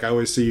and things. Like I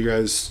always see you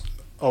guys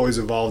always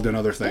involved in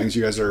other things.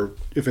 You guys are,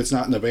 if it's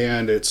not in the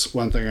band, it's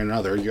one thing or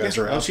another. You guys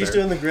are out she's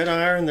there. doing the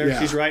Gridiron.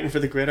 She's writing for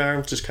the Gridiron,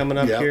 which is coming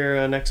up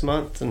here next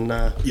month. And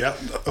yep.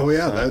 Oh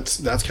yeah,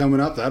 that's coming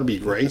up. That'll be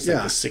great. It's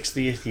like the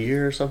 60th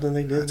year or something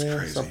they did there.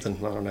 Crazy. Something,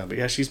 I don't know. But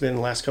yeah, she's been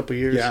the last couple of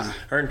years. Yeah.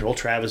 Her and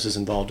Travis is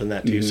involved in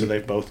that too. So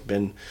they've both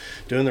been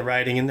doing the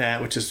writing in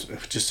that, which is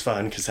just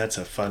fun because that's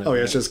a fun. Oh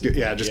yeah, it's just good.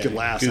 Yeah, just good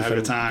laughs at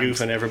a time.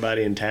 Goofing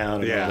everybody in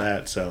town and all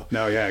that. So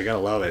no, yeah, I gotta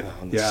love it.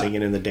 The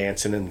singing and the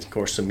dancing and of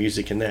course some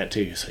music in that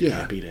too. So you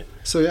can't beat it.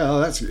 So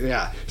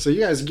So you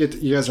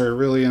guys are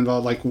really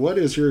involved. Like,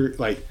 what's your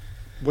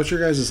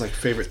guys' like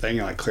favorite thing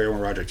in like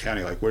Claremont, Roger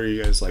County? Like, where are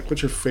you guys like?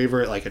 What's your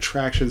favorite like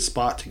attraction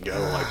spot to go?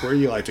 Like, where do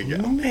you like to go?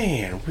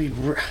 Man,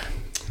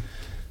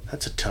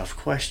 that's a tough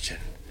question.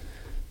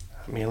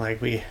 I mean,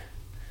 like we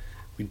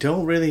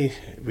don't really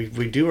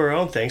we do our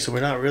own thing, so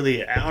we're not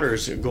really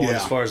outers going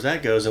as far as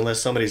that goes,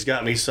 unless somebody's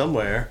got me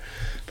somewhere.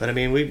 But I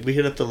mean, we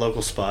hit up the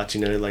local spots,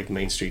 like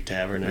Main Street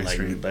Tavern and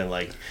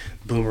like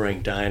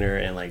Boomerang Diner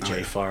and like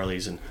Jay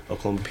Farley's and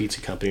Oklahoma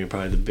Pizza Company are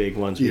probably the big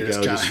ones we go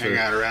just kind of hang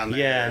out around there.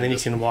 Yeah, and then you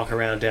can walk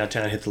around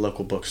downtown, hit the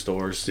local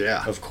bookstores.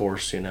 Yeah, of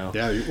course, Yeah,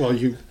 well,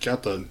 you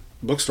got the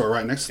bookstore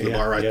right next to the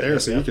bar there,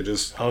 so you could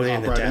just hop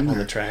right in on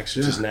the Tracks,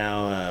 which is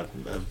now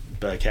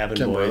Cabin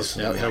Boys.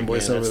 Cabin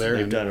Boys over there.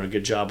 They've done a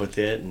good job with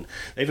it, and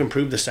they've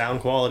improved the sound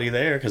quality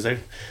there because they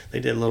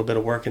did a little bit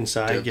of work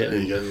inside,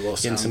 getting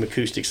some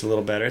acoustics a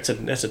little better. It's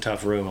a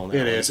tough room on that.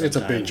 It is. It's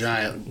a big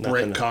giant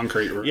brick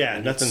concrete room. Yeah,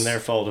 nothing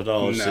their fault at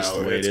all. It's just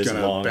the way it is. It's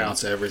gonna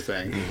bounce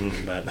everything.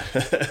 But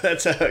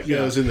that's how it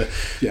goes.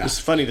 It's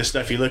funny the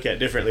stuff you look at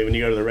differently when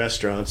you go to the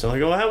restaurants. I'm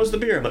like, oh, how was the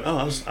beer? I'm like, oh,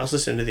 I was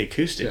listening to the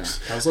acoustics.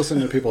 Yeah. I was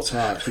listening to people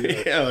talk. You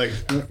hear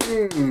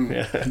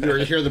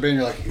the band,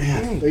 you're like,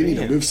 man, they need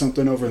to move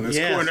something over in this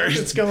corner.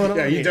 What's going on?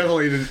 Yeah,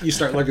 you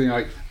start looking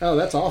like, oh,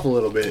 that's off a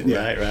little bit.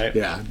 Yeah, right.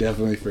 Yeah,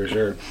 definitely for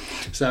sure.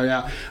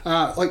 So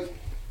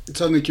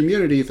so in the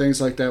community,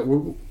 things like that.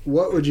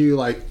 What would you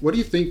like? What do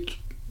you think?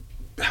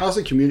 How's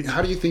the community?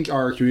 How do you think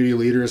our community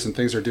leaders and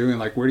things are doing?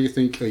 Like, where do you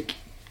think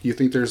you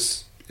think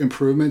there's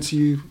improvements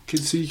you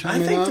could see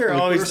coming up? I think they're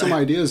always what are some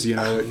ideas.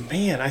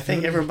 Man, I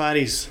think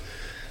everybody's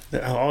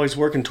always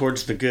working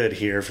towards the good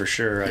here for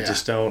sure. I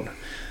just don't.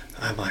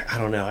 I'm like, I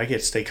don't know. I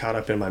stay caught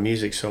up in my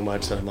music so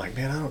much that I'm like,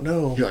 man, I don't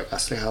know. You're like, I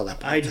stay out of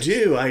that. I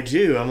do.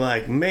 I'm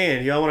like,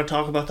 man, y'all want to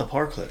talk about the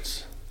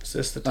parklets? Is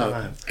this the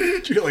time?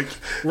 You're like,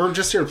 we're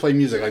just here to play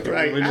music. Like,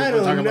 right. I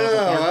don't know.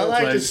 I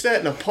like to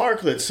sit in a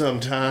parklet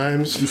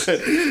sometimes.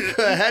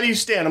 But how do you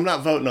stand? I'm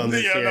not voting on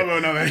this. Yeah, no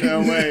way. No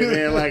way,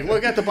 man. Like,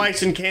 what got the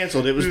Bison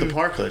canceled? It was the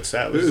parklets.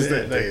 That was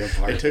it.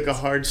 They took a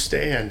hard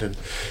stand. And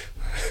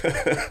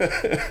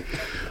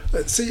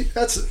see,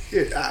 that's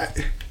it.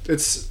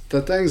 It's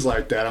the things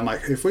like that. I'm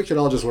like, if we could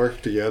all just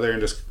work together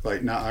and just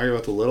like not argue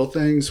about the little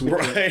things, we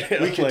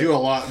could do a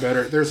lot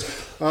better. There's,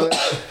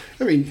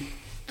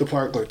 the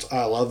parklets.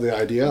 I love the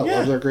idea. I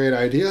love their great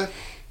idea.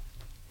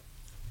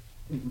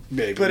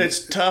 Maybe, but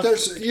it's tough.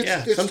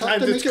 It's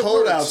sometimes tough it's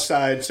cold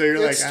outside, so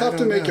you're it's tough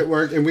to make it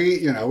work. And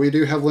we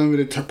do have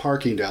limited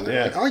parking down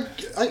there. Yeah.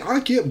 Like, I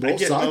get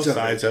both sides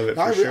of it.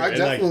 For sure. I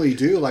definitely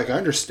do. Like, I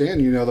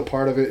understand. The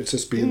part of it. It's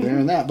just being there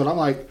and that. But I'm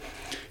like,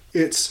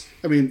 if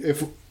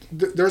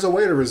there's a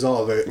way to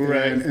resolve it,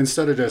 right? And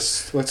instead of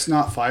just let's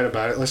not fight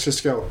about it, let's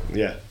just go.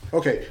 Yeah.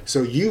 Okay,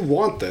 so you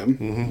want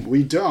them,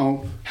 we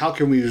don't. How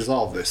can we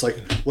resolve this? Like,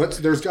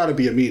 there's got to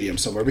be a medium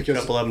somewhere because a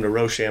couple of them to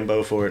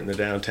Rochambeau for it in the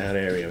downtown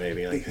area,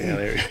 maybe. Like,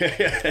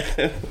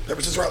 that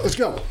was just right. Let's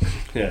go.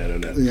 Yeah, I don't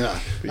know. Yeah,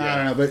 I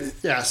don't know, but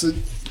yeah. So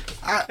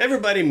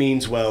everybody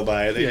means well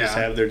by it. They just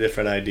have their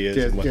different ideas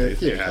and what they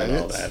think and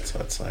all that. So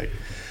it's like,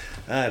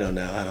 I don't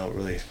know. I don't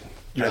really.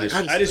 I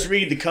just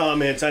read the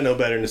comments. I know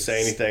better than to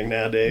say anything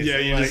nowadays. Yeah,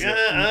 you like,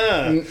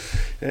 yeah,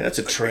 that's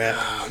a trap.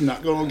 I'm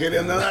not going to get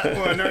into that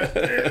one.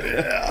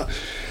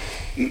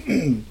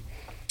 Yeah.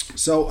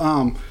 So,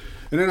 and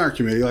in our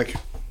community, like,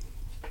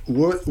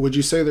 what would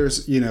you say?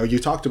 There's, you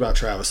talked about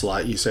Travis a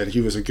lot. You said he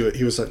was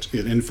such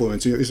an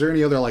influence. Is there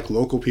any other like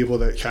local people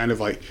that kind of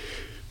like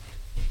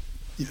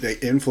they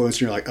influence?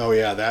 And you're like, oh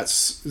yeah,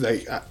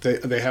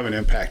 they have an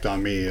impact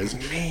on me. Is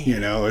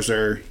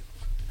there?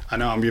 I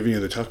know I'm giving you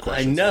the tough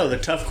questions. I know the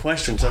tough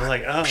questions. I'm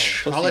like,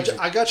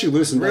 I got you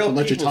loosened up and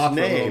let you talk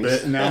for a little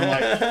bit, and now I'm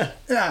like,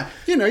 yeah,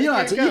 you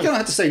don't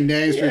have to say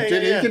names. You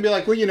can be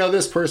like, well,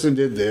 this person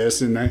did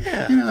this, and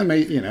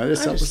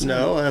this I just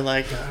know. I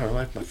like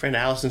my friend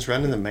Allison's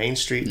running the Main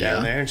Street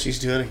down there, and she's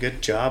doing a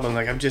good job. I'm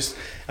like,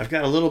 I've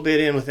got a little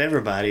bit in with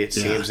everybody, it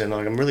seems, and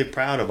like I'm really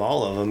proud of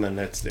all of them. And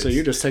it's so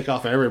you just take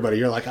off everybody.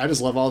 You're like, I just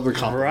love all the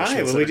compliments.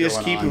 Right. Well, we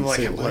just keep them like,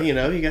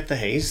 you got the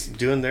Hayes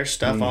doing their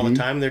stuff all the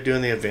time. They're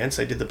doing the events.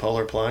 They did the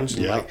Polar Plunge,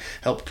 and like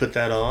helped put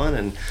that on,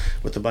 and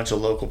with a bunch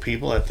of local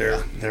people at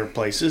their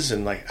places,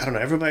 and like I don't know,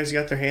 everybody's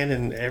got their hand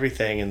in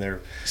everything, and they're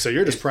so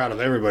you're just proud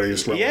of everybody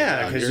just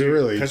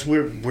because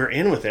we're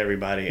in with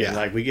everybody, and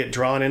like we get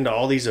drawn into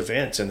all these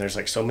events, and there's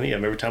like so many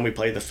of them. Every time we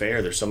play the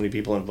fair, there's so many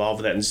people involved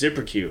with that, and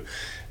Zipper Q,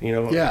 you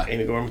know,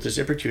 Amy going with the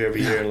Zipper Q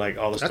every year, and like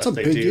all the stuff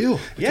they do. That's a big deal.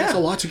 Yeah, there's a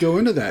lot to go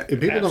into that,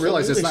 and people don't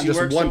realize it's not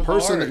just one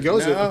person that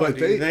goes it,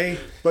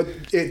 but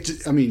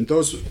I mean,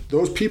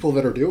 those people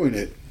that are doing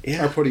it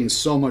are putting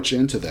so much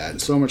into that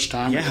and so much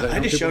time. Yeah, I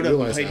just showed up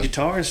and played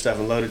guitar and stuff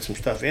and loaded some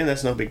stuff in.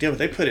 That's no big deal. But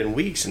they put in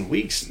weeks and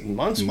weeks and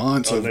months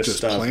of this just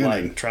stuff, planning,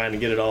 like trying to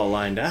get it all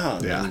lined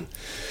out. Yeah. And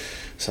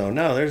so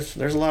no,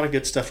 there's a lot of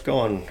good stuff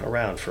going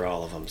around for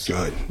all of them. So.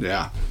 Good.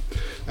 Yeah,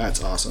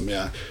 that's awesome.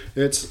 Yeah,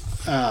 it's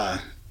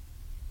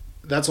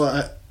that's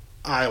what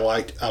I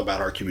liked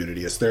about our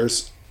community is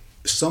there's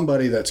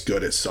somebody that's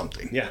good at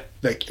something. Yeah.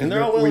 And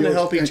they're all willing to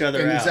help each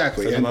other out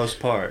exactly, for the most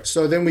part.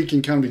 So then we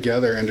can come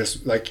together and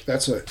just like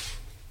that's what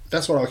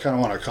I kind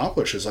of want to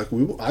accomplish is like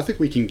I think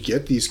we can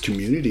get these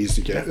communities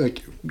together,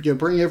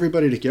 bring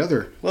everybody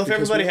together. Well, if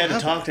everybody had to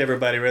talk to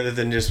everybody rather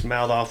than just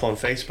mouth off on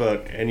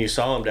Facebook and you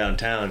saw them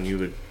downtown, you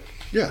would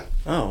oh,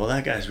 well,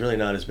 that guy's really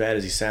not as bad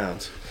as he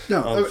sounds.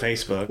 On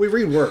Facebook. We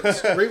read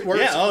words.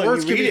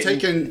 Words can be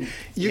taken.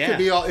 You could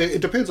be all. It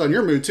depends on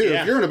your mood too.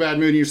 If you're in a bad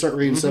mood and you start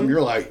reading something,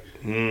 you're like,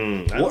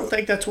 I don't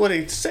think that's what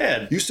he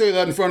said. You say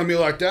that in front of me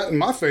like that in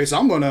my face,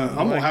 I'm gonna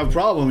have a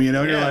problem. You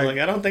know. Yeah, you're like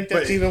I don't think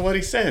that's even what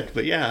he said.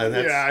 But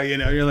that's, you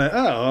know, you're like,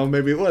 oh, well,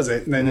 maybe it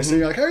wasn't. And then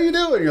you're like, how are you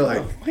doing? You're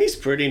like, he's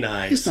pretty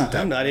nice. He's not.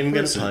 I'm not even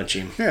gonna punch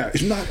him. Yeah,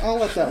 he's not. I'll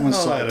let that one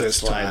slide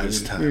this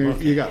time.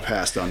 You got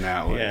passed on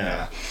that one.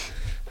 Yeah.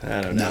 I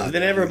don't know.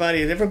 Then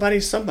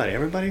everybody's somebody.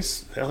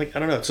 Everybody's like I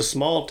don't know. It's a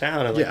small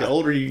town, and like the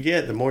older you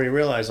get, the more you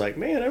realize, like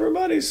man,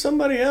 everybody's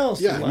somebody else.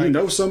 Yeah, like, you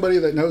know somebody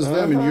that knows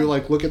them, and you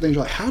like look at things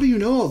like, how do you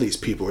know all these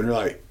people? And you're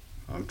like,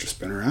 I've just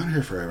been around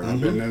here forever. I've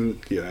been in,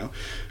 you know,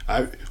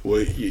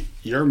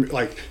 you're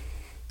like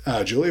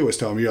Julia was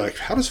telling me, you're like,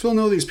 how does Phil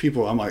know these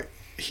people? I'm like.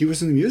 He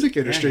was in the music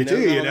industry too,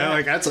 you know.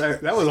 Like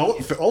that was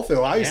old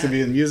Phil. I used to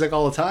be in music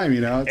all the time,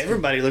 you know.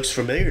 Everybody looks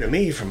familiar to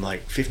me from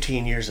like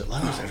 15 years at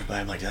Lowe's.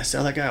 Everybody, I'm like, did I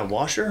sell that guy a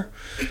washer?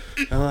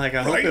 I'm like,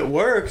 I hope it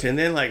worked. And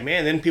then like,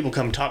 man, then people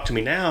come talk to me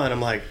now, and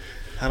I'm like,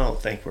 I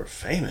don't think we're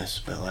famous,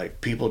 but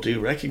like people do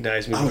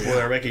recognize me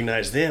before I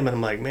recognize them, and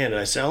I'm like, man, did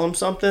I sell them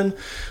something?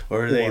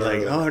 Or are they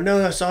like, oh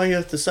no, I saw you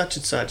at the such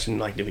and such, and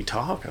like, did we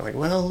talk? I'm like,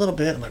 well, a little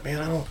bit. I'm like, man,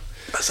 I don't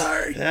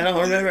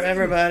remember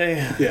everybody.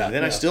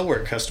 Then I still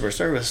work customer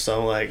service,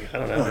 so I'm like, I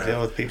don't know, I deal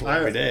with people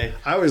every day.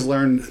 I always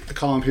learned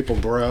calling people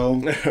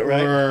bro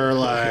or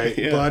like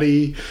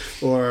buddy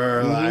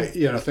or like,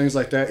 you know, things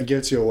like that. It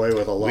gets you away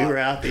with a lot. We were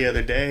out the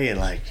other day and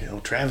like, you know,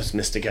 Travis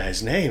missed a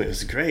guy's name. It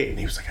was great. And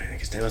he was like, I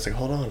think his name. I was like,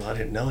 hold on, I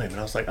didn't know him. And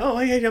I was like, oh,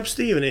 hey, I'm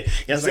Steve. And I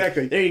was like,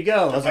 there you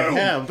go. I was like,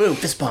 yeah, boom,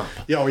 fist bump.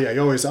 Yeah,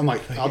 you always, I'm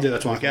like, I'll do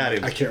that to my guy.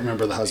 I can't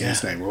remember the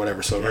husband's name or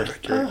whatever. So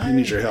you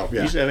need your help.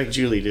 Yeah. Usually I make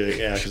Julie do it,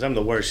 because I'm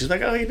the worst. She's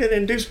like, oh, you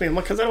didn't introduce me. I'm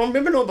like, because I don't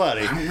remember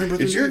nobody.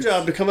 It's your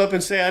job to come up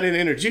and say I didn't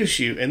introduce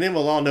you, and then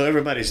we'll all know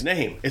everybody's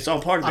name. It's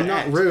all part of the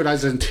act. I'm not rude. I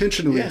just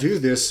intentionally do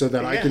this so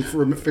that I can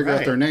figure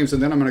out their names,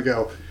 and then I'm going to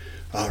go,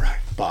 all right,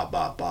 Bob.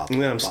 And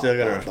then I'm still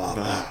going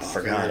to,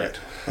 forgot it.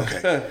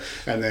 Okay.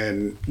 And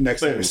then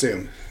next time we see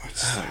him,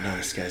 I don't know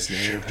this guy's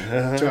name.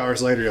 2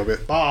 hours later, you'll be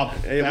Bob.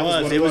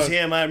 It was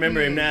him. I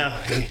remember him now.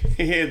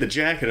 He had the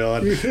jacket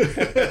on.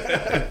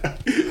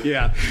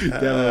 Yeah,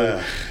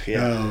 definitely.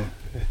 Yeah.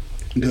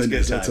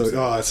 Goodness,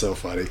 that's so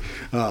funny.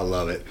 Oh, I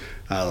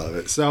love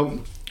it.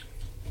 So,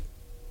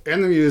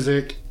 in the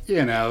music,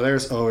 you know,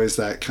 there's always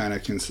that kind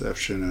of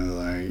conception of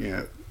like, you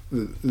know,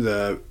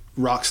 the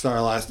rock star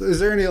life.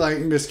 Is there any like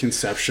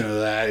misconception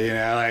of that? You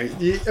know,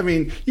 like, I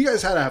mean, you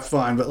guys had to have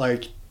fun, but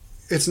like,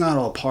 it's not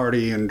all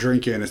party and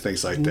drinking and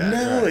things like that.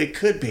 No, right? It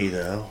could be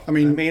though. I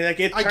mean, like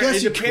it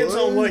depends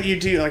on what you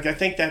do. Like, I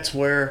think that's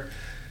where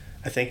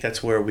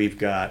we've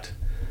got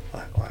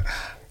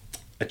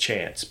a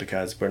chance,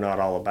 because we're not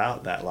all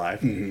about that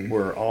life.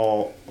 We're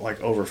all like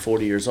over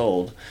 40 years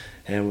old,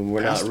 and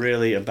we're not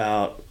really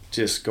about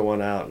just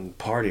going out and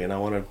partying. I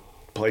want to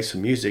play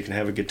some music and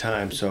have a good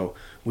time, so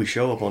we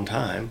show up on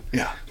time.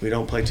 We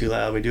don't play too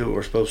loud. We do what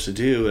we're supposed to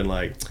do, and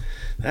like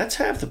that's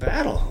half the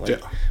battle.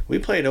 Like, we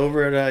played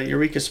over at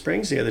Eureka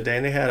Springs the other day,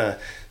 and they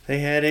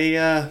had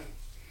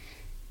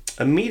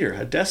a meter,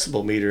 a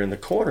decibel meter in the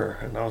corner,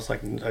 and I was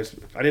like, I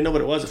didn't know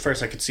what it was at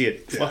first. I could see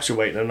it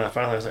fluctuate, and then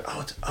I was like,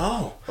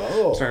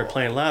 started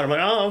playing loud. I'm like,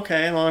 oh,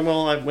 okay.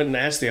 Well, I went and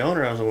asked the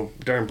owner. I was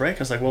during break. I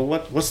was like, well,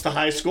 what's the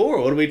high score?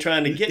 What are we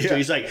trying to get to?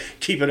 He's like,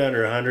 keep it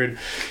under 100,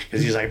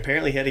 because he's like,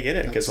 apparently he had to get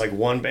it because like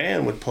one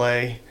band would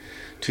play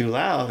too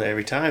loud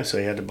every time, so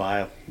he had to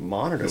buy a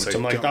monitor, which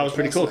I'm like, thought was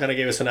pretty cool. Kind of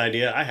gave us an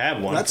idea. I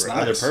have one for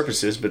other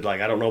purposes, but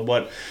like I don't know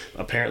what.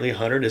 Apparently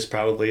 100 is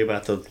probably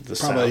about the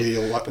probably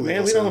sound.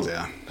 Man, we don't.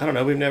 I don't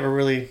know. We've never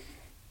really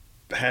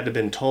had to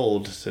been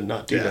told to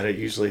not do that. It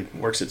usually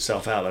works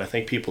itself out, but I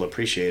think people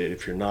appreciate it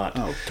if you're not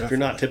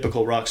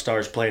typical rock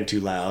stars playing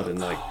too loud and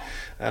like.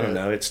 I don't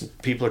know. It's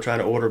people are trying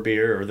to order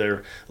beer, or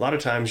a lot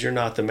of times you're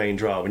not the main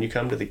draw. When you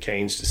come to the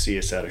Canes to see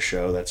us at a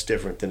show, that's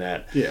different than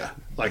at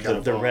like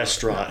the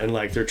restaurant, and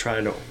like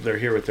they're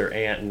here with their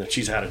aunt, and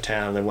she's out of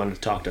town. They want to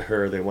talk to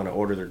her. They want to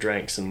order their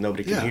drinks, and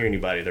nobody can hear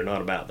anybody. They're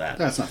not about that.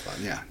 That's not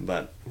fun. Yeah,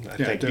 but I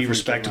think be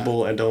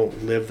respectable and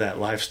don't live that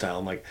lifestyle.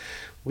 I'm like,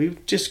 we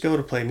just go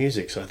to play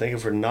music. So I think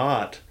if we're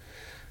not,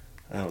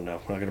 I don't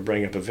know. We're not going to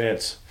bring up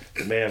events.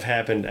 It may have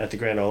happened at the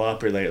Grand Ole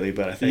Opry lately,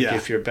 but I think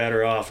if you're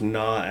better off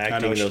not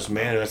acting in those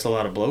manners, that's a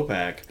lot of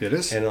blowback. It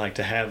is. And like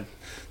to have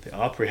the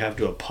Opry have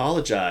to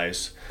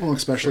apologize. Well,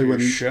 especially when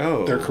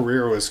their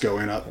career was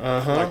going up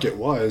like it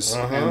was,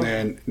 and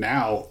then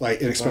now,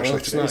 like, and especially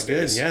it's not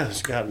good. Yeah,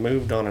 it's got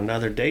moved on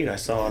another date I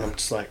saw, and I'm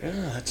just like,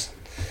 that's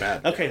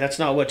bad. Okay, that's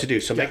not what to do.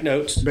 So make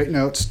notes. Make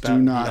notes. Do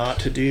not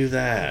to do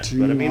that.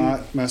 Do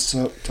not mess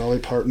up Dolly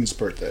Parton's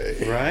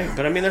birthday. Right,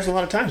 but I mean, there's a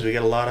lot of times we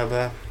get a lot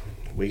of.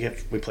 We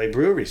play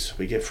breweries.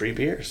 We get free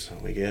beers.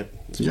 We get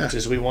as much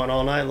as we want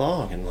all night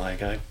long. And like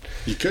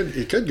you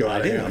could go.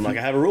 I do. I'm like,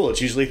 I have a rule. It's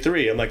usually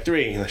 3. I'm like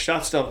 3. And the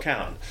shots don't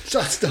count.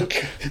 Shots don't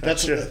count.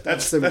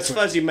 That's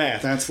fuzzy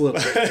math. That's little.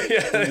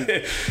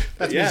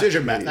 That's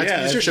musician math. That's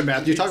musician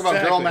math. You talk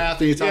about girl math,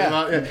 and you talk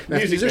about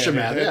musician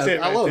math. Yeah,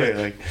 I love it.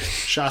 Like,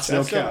 shots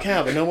don't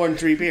count, but no more than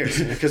 3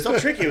 beers. Because they'll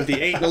trick you with the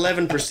 8 and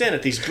 11%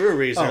 at these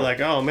breweries. They're like,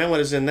 oh man,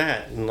 what is in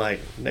that? And like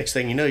next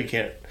thing you know, you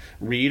can't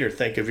read or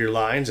think of your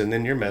lines, and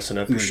then you're messing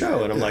up your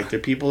show. And I'm like, the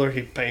people are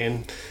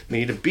paying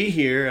me to be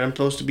here, and I'm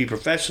supposed to be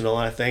professional.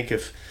 And I think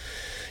if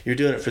you're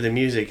doing it for the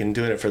music and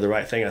doing it for the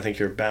right thing, I think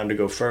you're bound to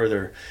go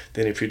further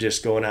than if you're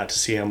just going out to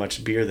see how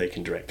much beer they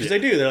can drink. Because they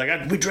do. They're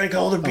like, we drank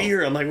all the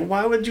beer. I'm like, well,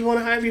 why would you want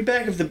to have you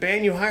back if the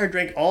band you hired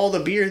drank all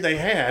the beer they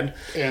had?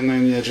 And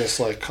then you just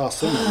like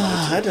cost them.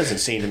 That doesn't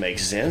seem to make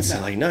sense.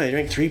 No. Like, no, they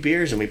drank 3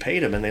 beers and we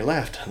paid them and they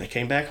left. And they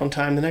came back on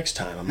time the next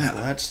time. I'm like,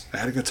 well, they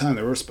had a good time.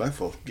 They were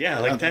respectful. Yeah,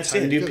 like that's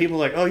it. Dude, people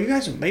are like, oh, you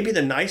guys are maybe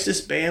the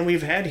nicest band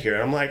we've had here.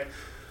 And I'm like,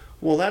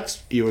 well,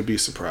 you would be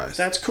surprised.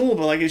 That's cool,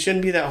 but like it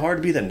shouldn't be that hard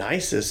to be the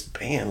nicest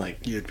band.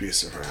 Like you'd be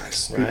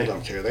surprised. Right? People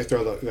don't care. They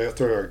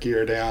throw our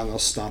gear down. They'll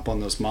stomp on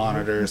those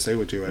monitors. They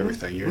would do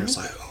everything. You're just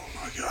like, oh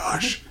my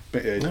gosh.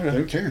 But they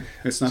don't care.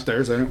 It's not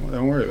theirs. They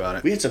don't worry about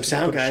it. We had some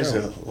sound guys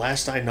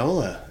last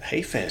Inola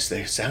Hayfest.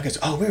 The sound guys,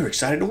 we were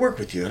excited to work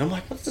with you, and I'm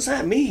like, what does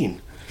that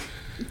mean?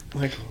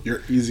 Like,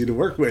 you're easy to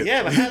work with.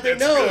 Yeah, but how'd they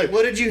know? Like,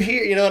 what did you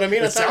hear? You know what I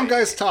mean? Sound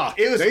guys talk.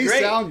 It was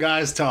great. Sound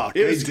guys talk.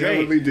 It was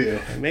great. They do.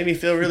 It made me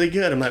feel really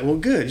good. I'm like, well,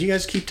 good. You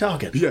guys keep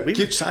talking. Yeah, we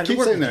excited to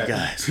work with you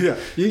guys. Yeah,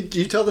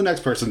 you tell the next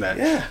person that.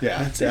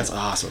 Yeah. That's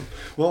awesome.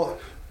 Well,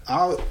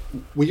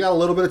 we got a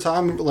little bit of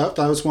time left.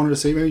 I just wanted to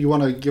see, maybe you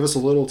want to give us a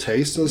little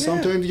taste of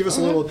something. Give us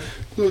a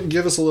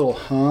little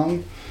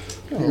hum.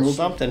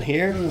 Something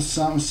here.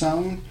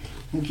 Something.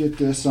 We'll get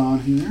this on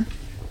here.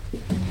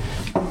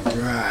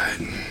 Right.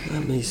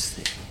 Let me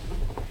see.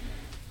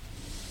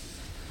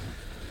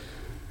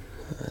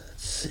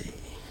 Let's see.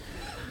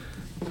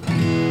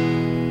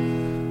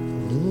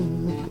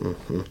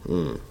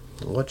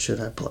 What should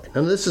I play?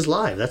 No, this is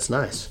live. That's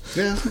nice.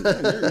 Yeah,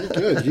 you're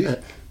good. You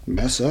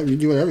mess up. You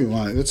do whatever you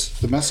want.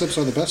 The mess ups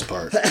are the best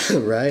part.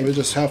 Right. We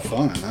just have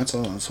fun. That's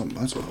all. That's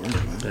what we're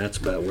doing. That's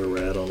about where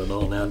we're at on it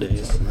all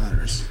nowadays. That's what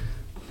matters.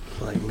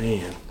 Like,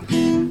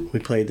 man, we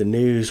played the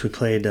news. We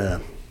played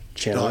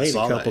Channel 8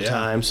 a couple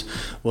times.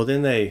 Well,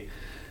 then they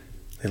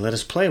let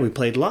us play. We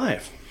played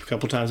live. A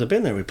couple times I've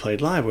been there. We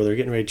played live where they're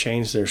getting ready to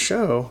change their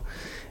show.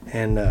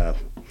 And they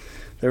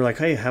were like,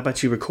 hey, how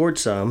about you record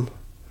some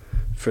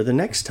for the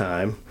next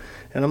time?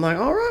 And I'm like,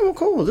 all right, well,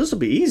 cool. This will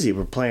be easy.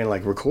 We're playing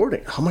like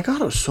recording. Oh, my God,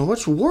 it was so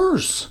much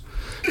worse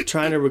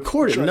trying to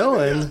record it,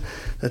 knowing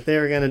that they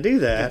were going to do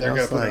that. I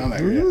was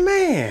like,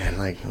 man,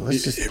 like,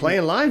 let's just play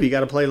live. You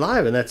got to play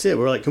live, and that's it.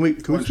 We're like, can we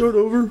start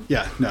over?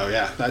 Yeah,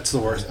 that's the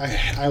worst.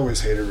 I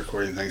always hated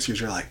recording things because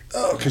you're like,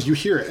 because you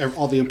hear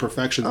all the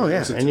imperfections. Oh,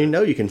 yeah, and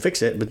you can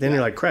fix it, but then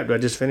you're like, crap, do I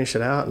just finish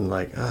it out? And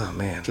like, oh,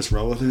 man. Just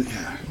roll with it?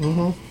 Yeah.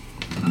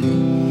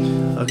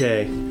 Mm-hmm.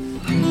 Okay.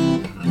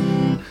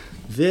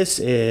 This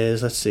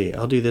is, let's see,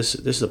 I'll do this.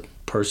 This is a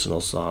personal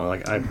song.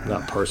 Like,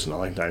 not personal,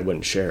 like I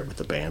wouldn't share it with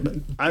the band, but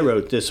I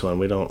wrote this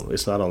one.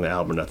 It's not on the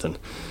album or nothing.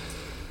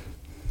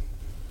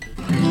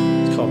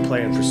 It's called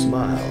Playing for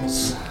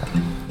Smiles.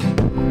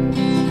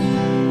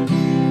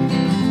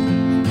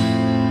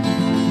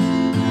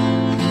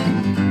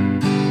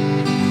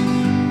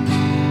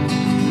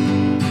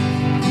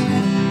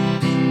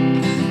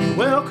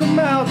 Welcome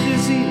out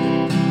this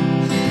evening.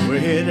 We're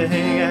here to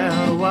hang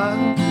out a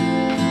while.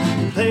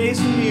 Play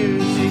some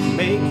music,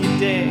 make you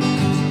dance,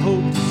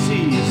 hope to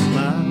see you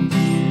smile.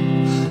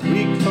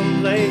 We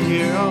come play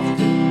here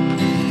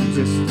often.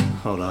 Just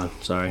hold on,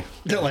 sorry.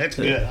 No, that's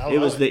good. It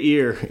was the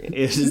ear.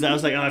 I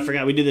was like, I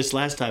forgot we did this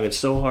last time. It's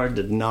so hard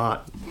to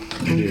not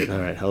do it. All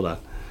right, hold on.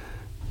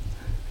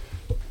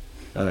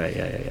 All right,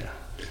 yeah.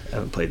 I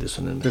haven't played this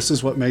one in. This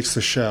is what makes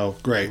the show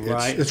great.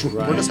 Right,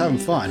 We're just having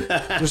fun.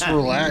 Just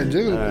relax,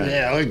 dude. Right.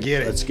 Yeah, I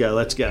get it.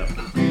 Let's go.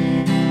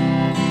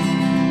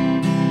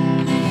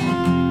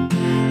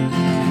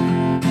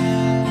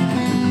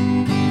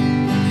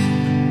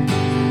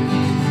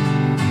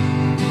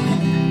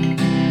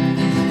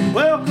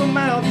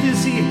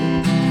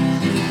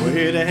 We're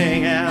here to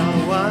hang out a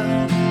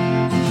while,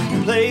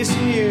 play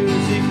some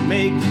music,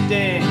 make you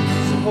dance,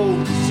 I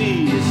hope to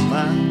see you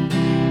smile.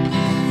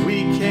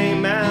 We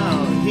came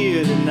out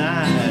here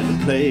tonight to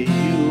play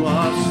you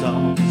our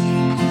songs.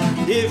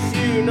 If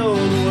you know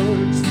the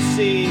words to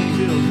sing,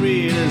 feel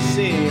free to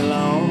sing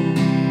along.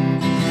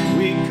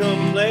 We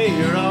come play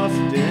here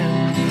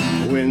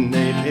often when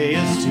they pay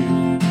us to.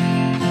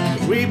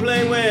 If we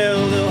play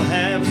well, they'll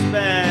have us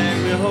back.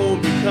 We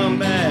hope you come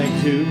back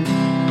too.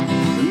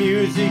 The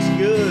music's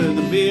good,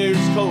 the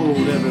beer's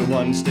cold,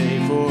 everyone stay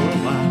for a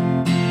while.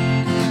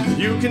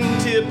 You can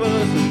tip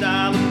us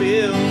 $1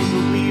 bills,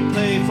 but we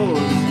play for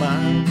the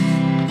smiles.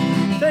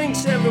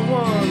 Thanks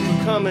everyone for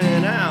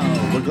coming out,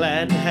 we're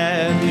glad to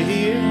have you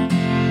here.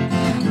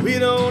 We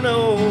don't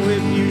know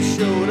if you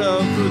showed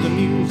up for the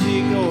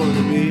music or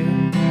the beer.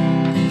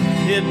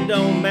 It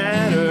don't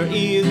matter,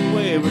 either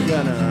way we're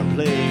gonna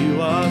play you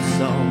our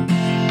song.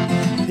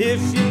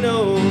 If you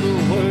know the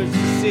words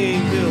to sing,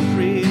 feel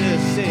free to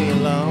sing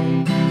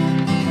along.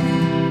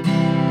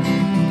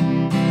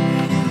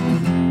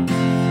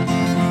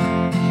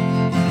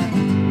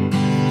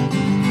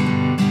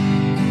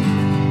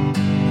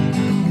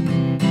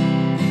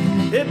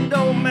 It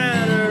don't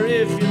matter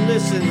if you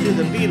listen to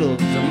the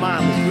Beatles or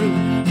Motley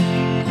Crue,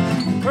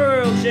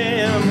 Pearl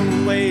Jam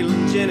and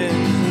Waylon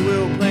Jennings,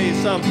 we'll play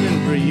something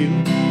for you.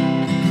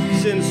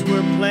 Since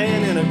we're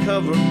playing in a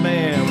cover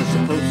band, we're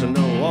supposed to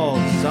know all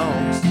the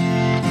songs.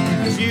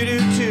 If you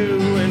do too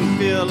and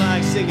feel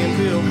like singing,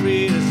 feel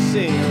free to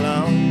sing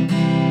along.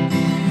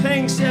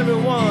 Thanks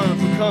everyone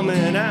for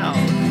coming out,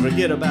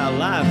 forget about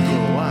life for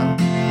a while.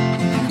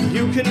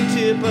 You can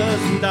tip us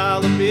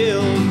 $1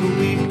 bills when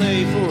we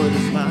play for the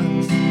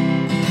smiles.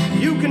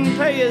 You can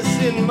pay us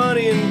in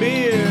money and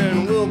beer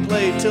and we'll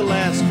play till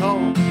last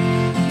call.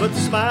 But the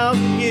smiles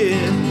we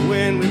get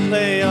when we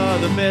play are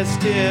the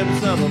best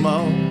tips of them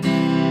all.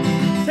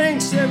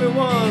 Thanks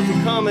everyone for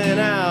coming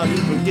out and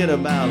forget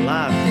about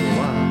life for a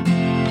while.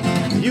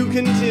 You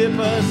can tip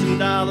us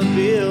 $1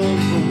 bills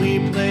when we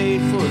play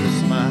for the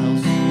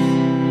smiles.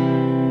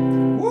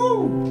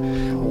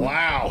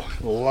 Wow,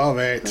 love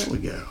it. There we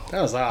go.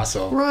 That was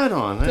awesome. Right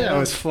on. That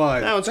was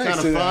fun. That was kind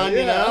Thanks of to fun, that.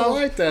 you know. I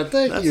like that.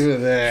 Thank you for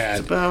that.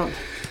 It's about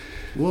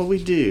what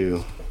we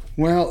do.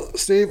 Well,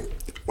 Steve,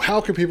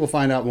 how can people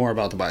find out more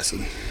about the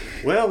Bison?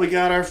 Well, we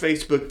got our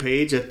Facebook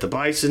page at the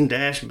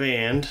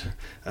Bison-Band.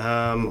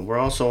 We're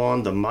also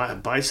on the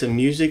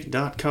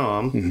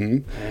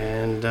bisonmusic.com.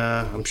 And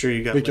I'm sure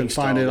you got We can links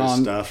find to it all this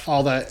on stuff.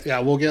 all that.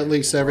 Yeah, we'll get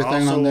links to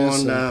everything Also on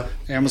this. on,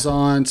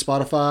 Amazon,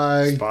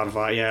 Spotify.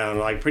 Spotify, yeah,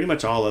 and like pretty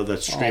much all of the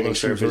streaming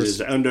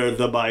services under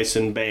the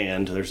Bison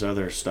Band. There's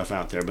other stuff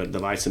out there, but the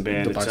Bison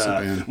Band. The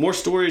Bison Band. More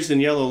stories than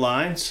Yellow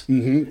Lines.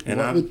 Mm-hmm.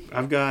 And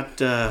I've got.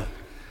 I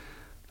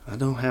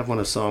don't have one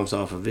of the songs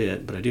off of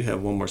it, but I do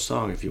have one more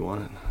song if you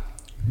want it.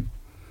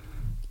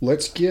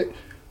 Let's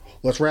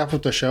wrap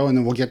up the show and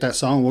then we'll get that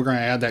song. We're going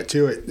to add that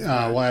to it.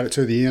 We'll add it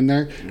to the end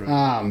there.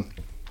 Right.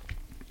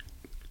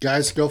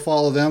 Guys, go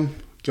follow them.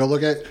 Go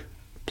look at.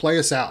 Play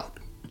us out.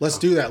 Let's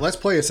do that. Let's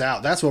play us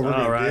out. That's what we're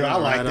going to do. I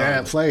like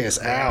that. Play us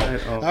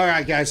out. All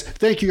right, guys.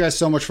 Thank you guys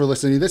so much for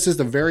listening. This is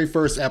the very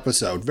first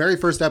episode.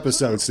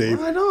 Steve.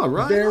 Right on.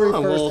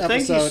 Well,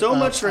 thank you so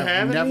much for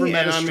having me.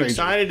 And I'm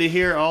excited to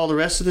hear all the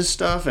rest of this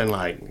stuff and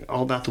like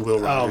all about the Will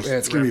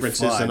Rogers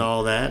references and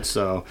all that.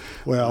 So,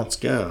 let's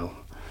go.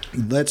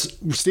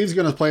 Steve's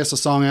going to play us a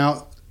song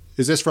out.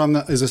 Is this on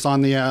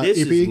the EP? This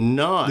is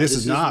not. This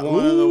is not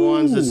one of the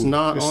ones that's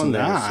not on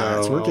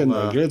there. So we're getting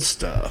the good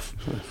stuff.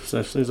 So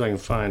as soon as I can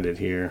find it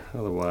here.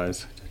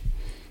 Otherwise,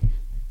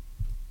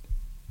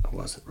 I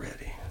wasn't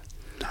ready.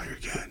 No, you're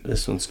good.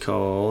 This one's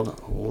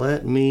called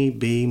Let Me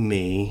Be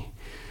Me.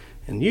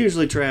 And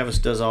usually Travis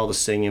does all the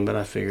singing, but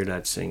I figured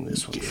I'd sing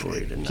this one for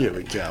you tonight. Here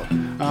we go.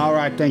 All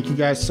right. Thank you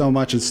guys so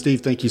much. And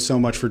Steve, thank you so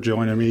much for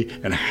joining me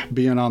and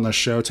being on the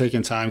show,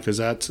 taking time, because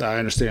that's, I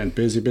understand,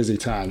 busy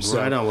times. So.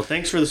 Right on. Well,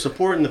 thanks for the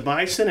support in the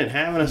Bison and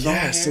having us on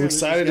here. Yes, I'm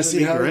excited to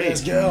see how you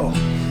guys go.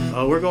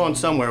 Oh, we're going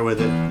somewhere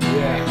with it.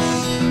 Yes.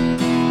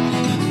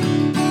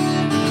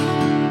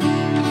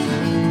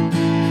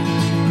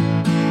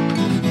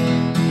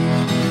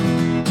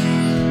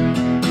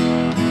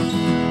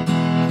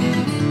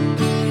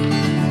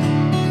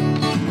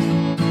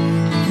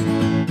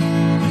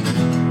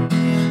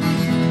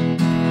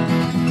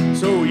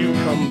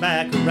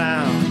 Back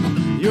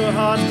around, your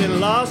heart's been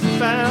lost and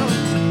found,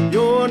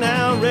 you're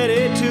now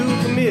ready to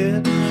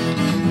commit.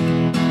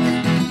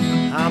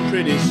 I'm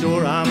pretty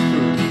sure I'm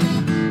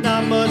through,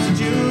 not much that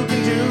you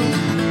can do,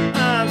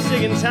 I'm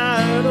sick and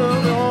tired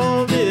of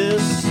all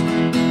this,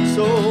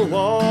 so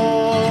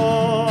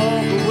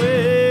walk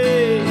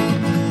away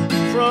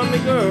from me,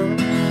 girl.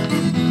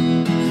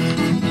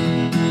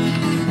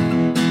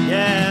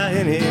 Yeah,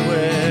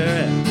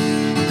 anywhere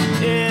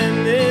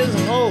in this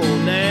whole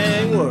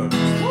dang world.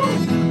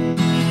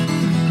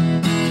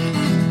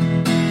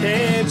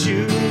 Can't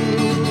you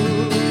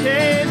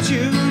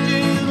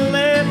just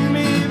let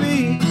me be?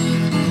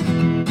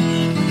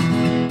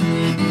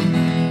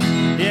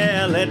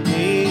 Yeah, let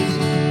me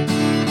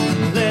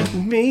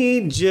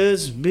me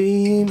just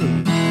be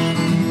me.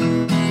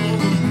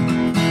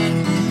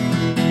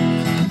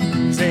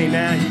 Say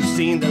now you've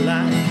seen the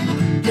light,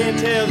 can't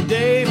tell the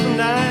day from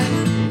night.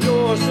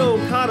 You're so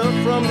caught up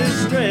from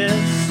this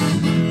stress.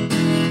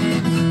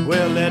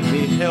 Well, let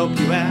me help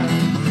you out.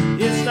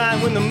 It's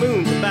night when the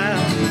moon's about,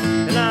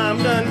 and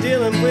I'm done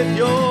dealing with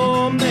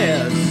your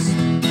mess.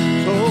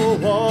 So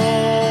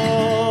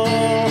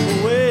walk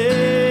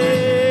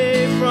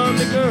away from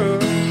the girl.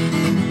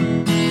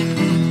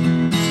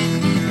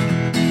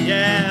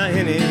 Yeah,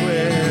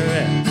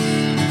 anywhere else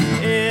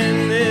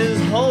in this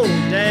whole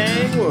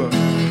dang world.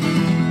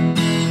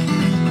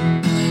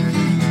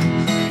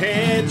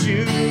 Can't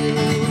you just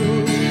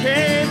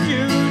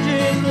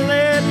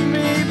let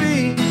me be?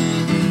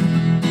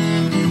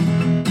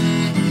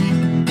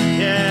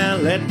 Yeah,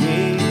 let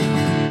me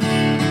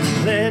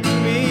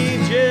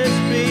just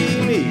be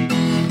me.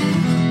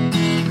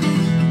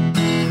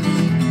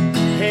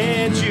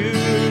 Can't you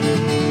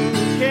just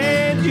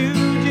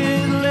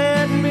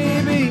let me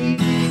be?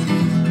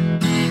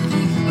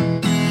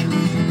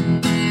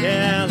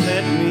 Yeah,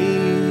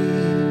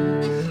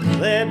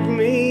 let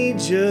me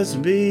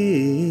just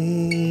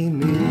be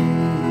me.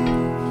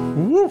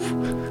 Woof.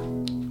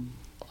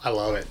 I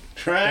love it.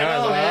 Right That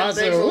was on, man.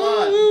 awesome. Thanks a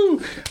lot.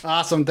 Woo.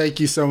 Awesome. Thank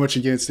you so much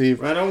again,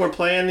 Steve. Right on. We're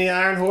playing the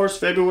Iron Horse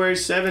February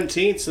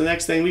 17th. It's the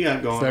next thing we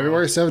got going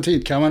February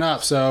 17th coming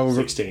up. So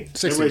 16th.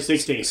 February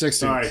 16th. 16th.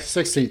 Sorry.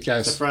 16th,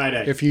 guys. It's a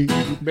Friday. If you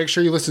make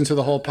sure you listen to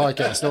the whole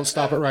podcast, don't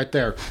stop it right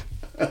there.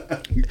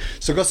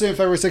 So go see him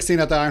February 16th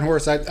at the Iron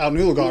Horse out in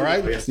Ulugal,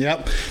 right? Yes.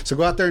 Yep. So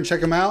go out there and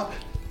check him out.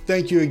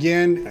 Thank you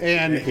again.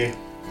 And Thank you.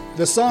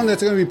 the song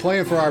that's going to be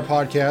playing for our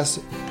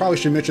podcast, probably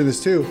should mention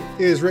this too,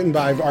 is written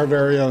by our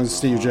very own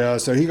Steve Joe.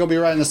 So he's going to be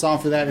writing the song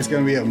for that. It's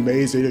going to be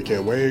amazing. I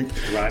can't wait.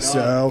 Right on.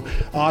 So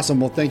awesome.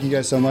 Well, thank you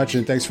guys so much,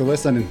 and thanks for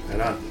listening.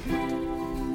 Right on.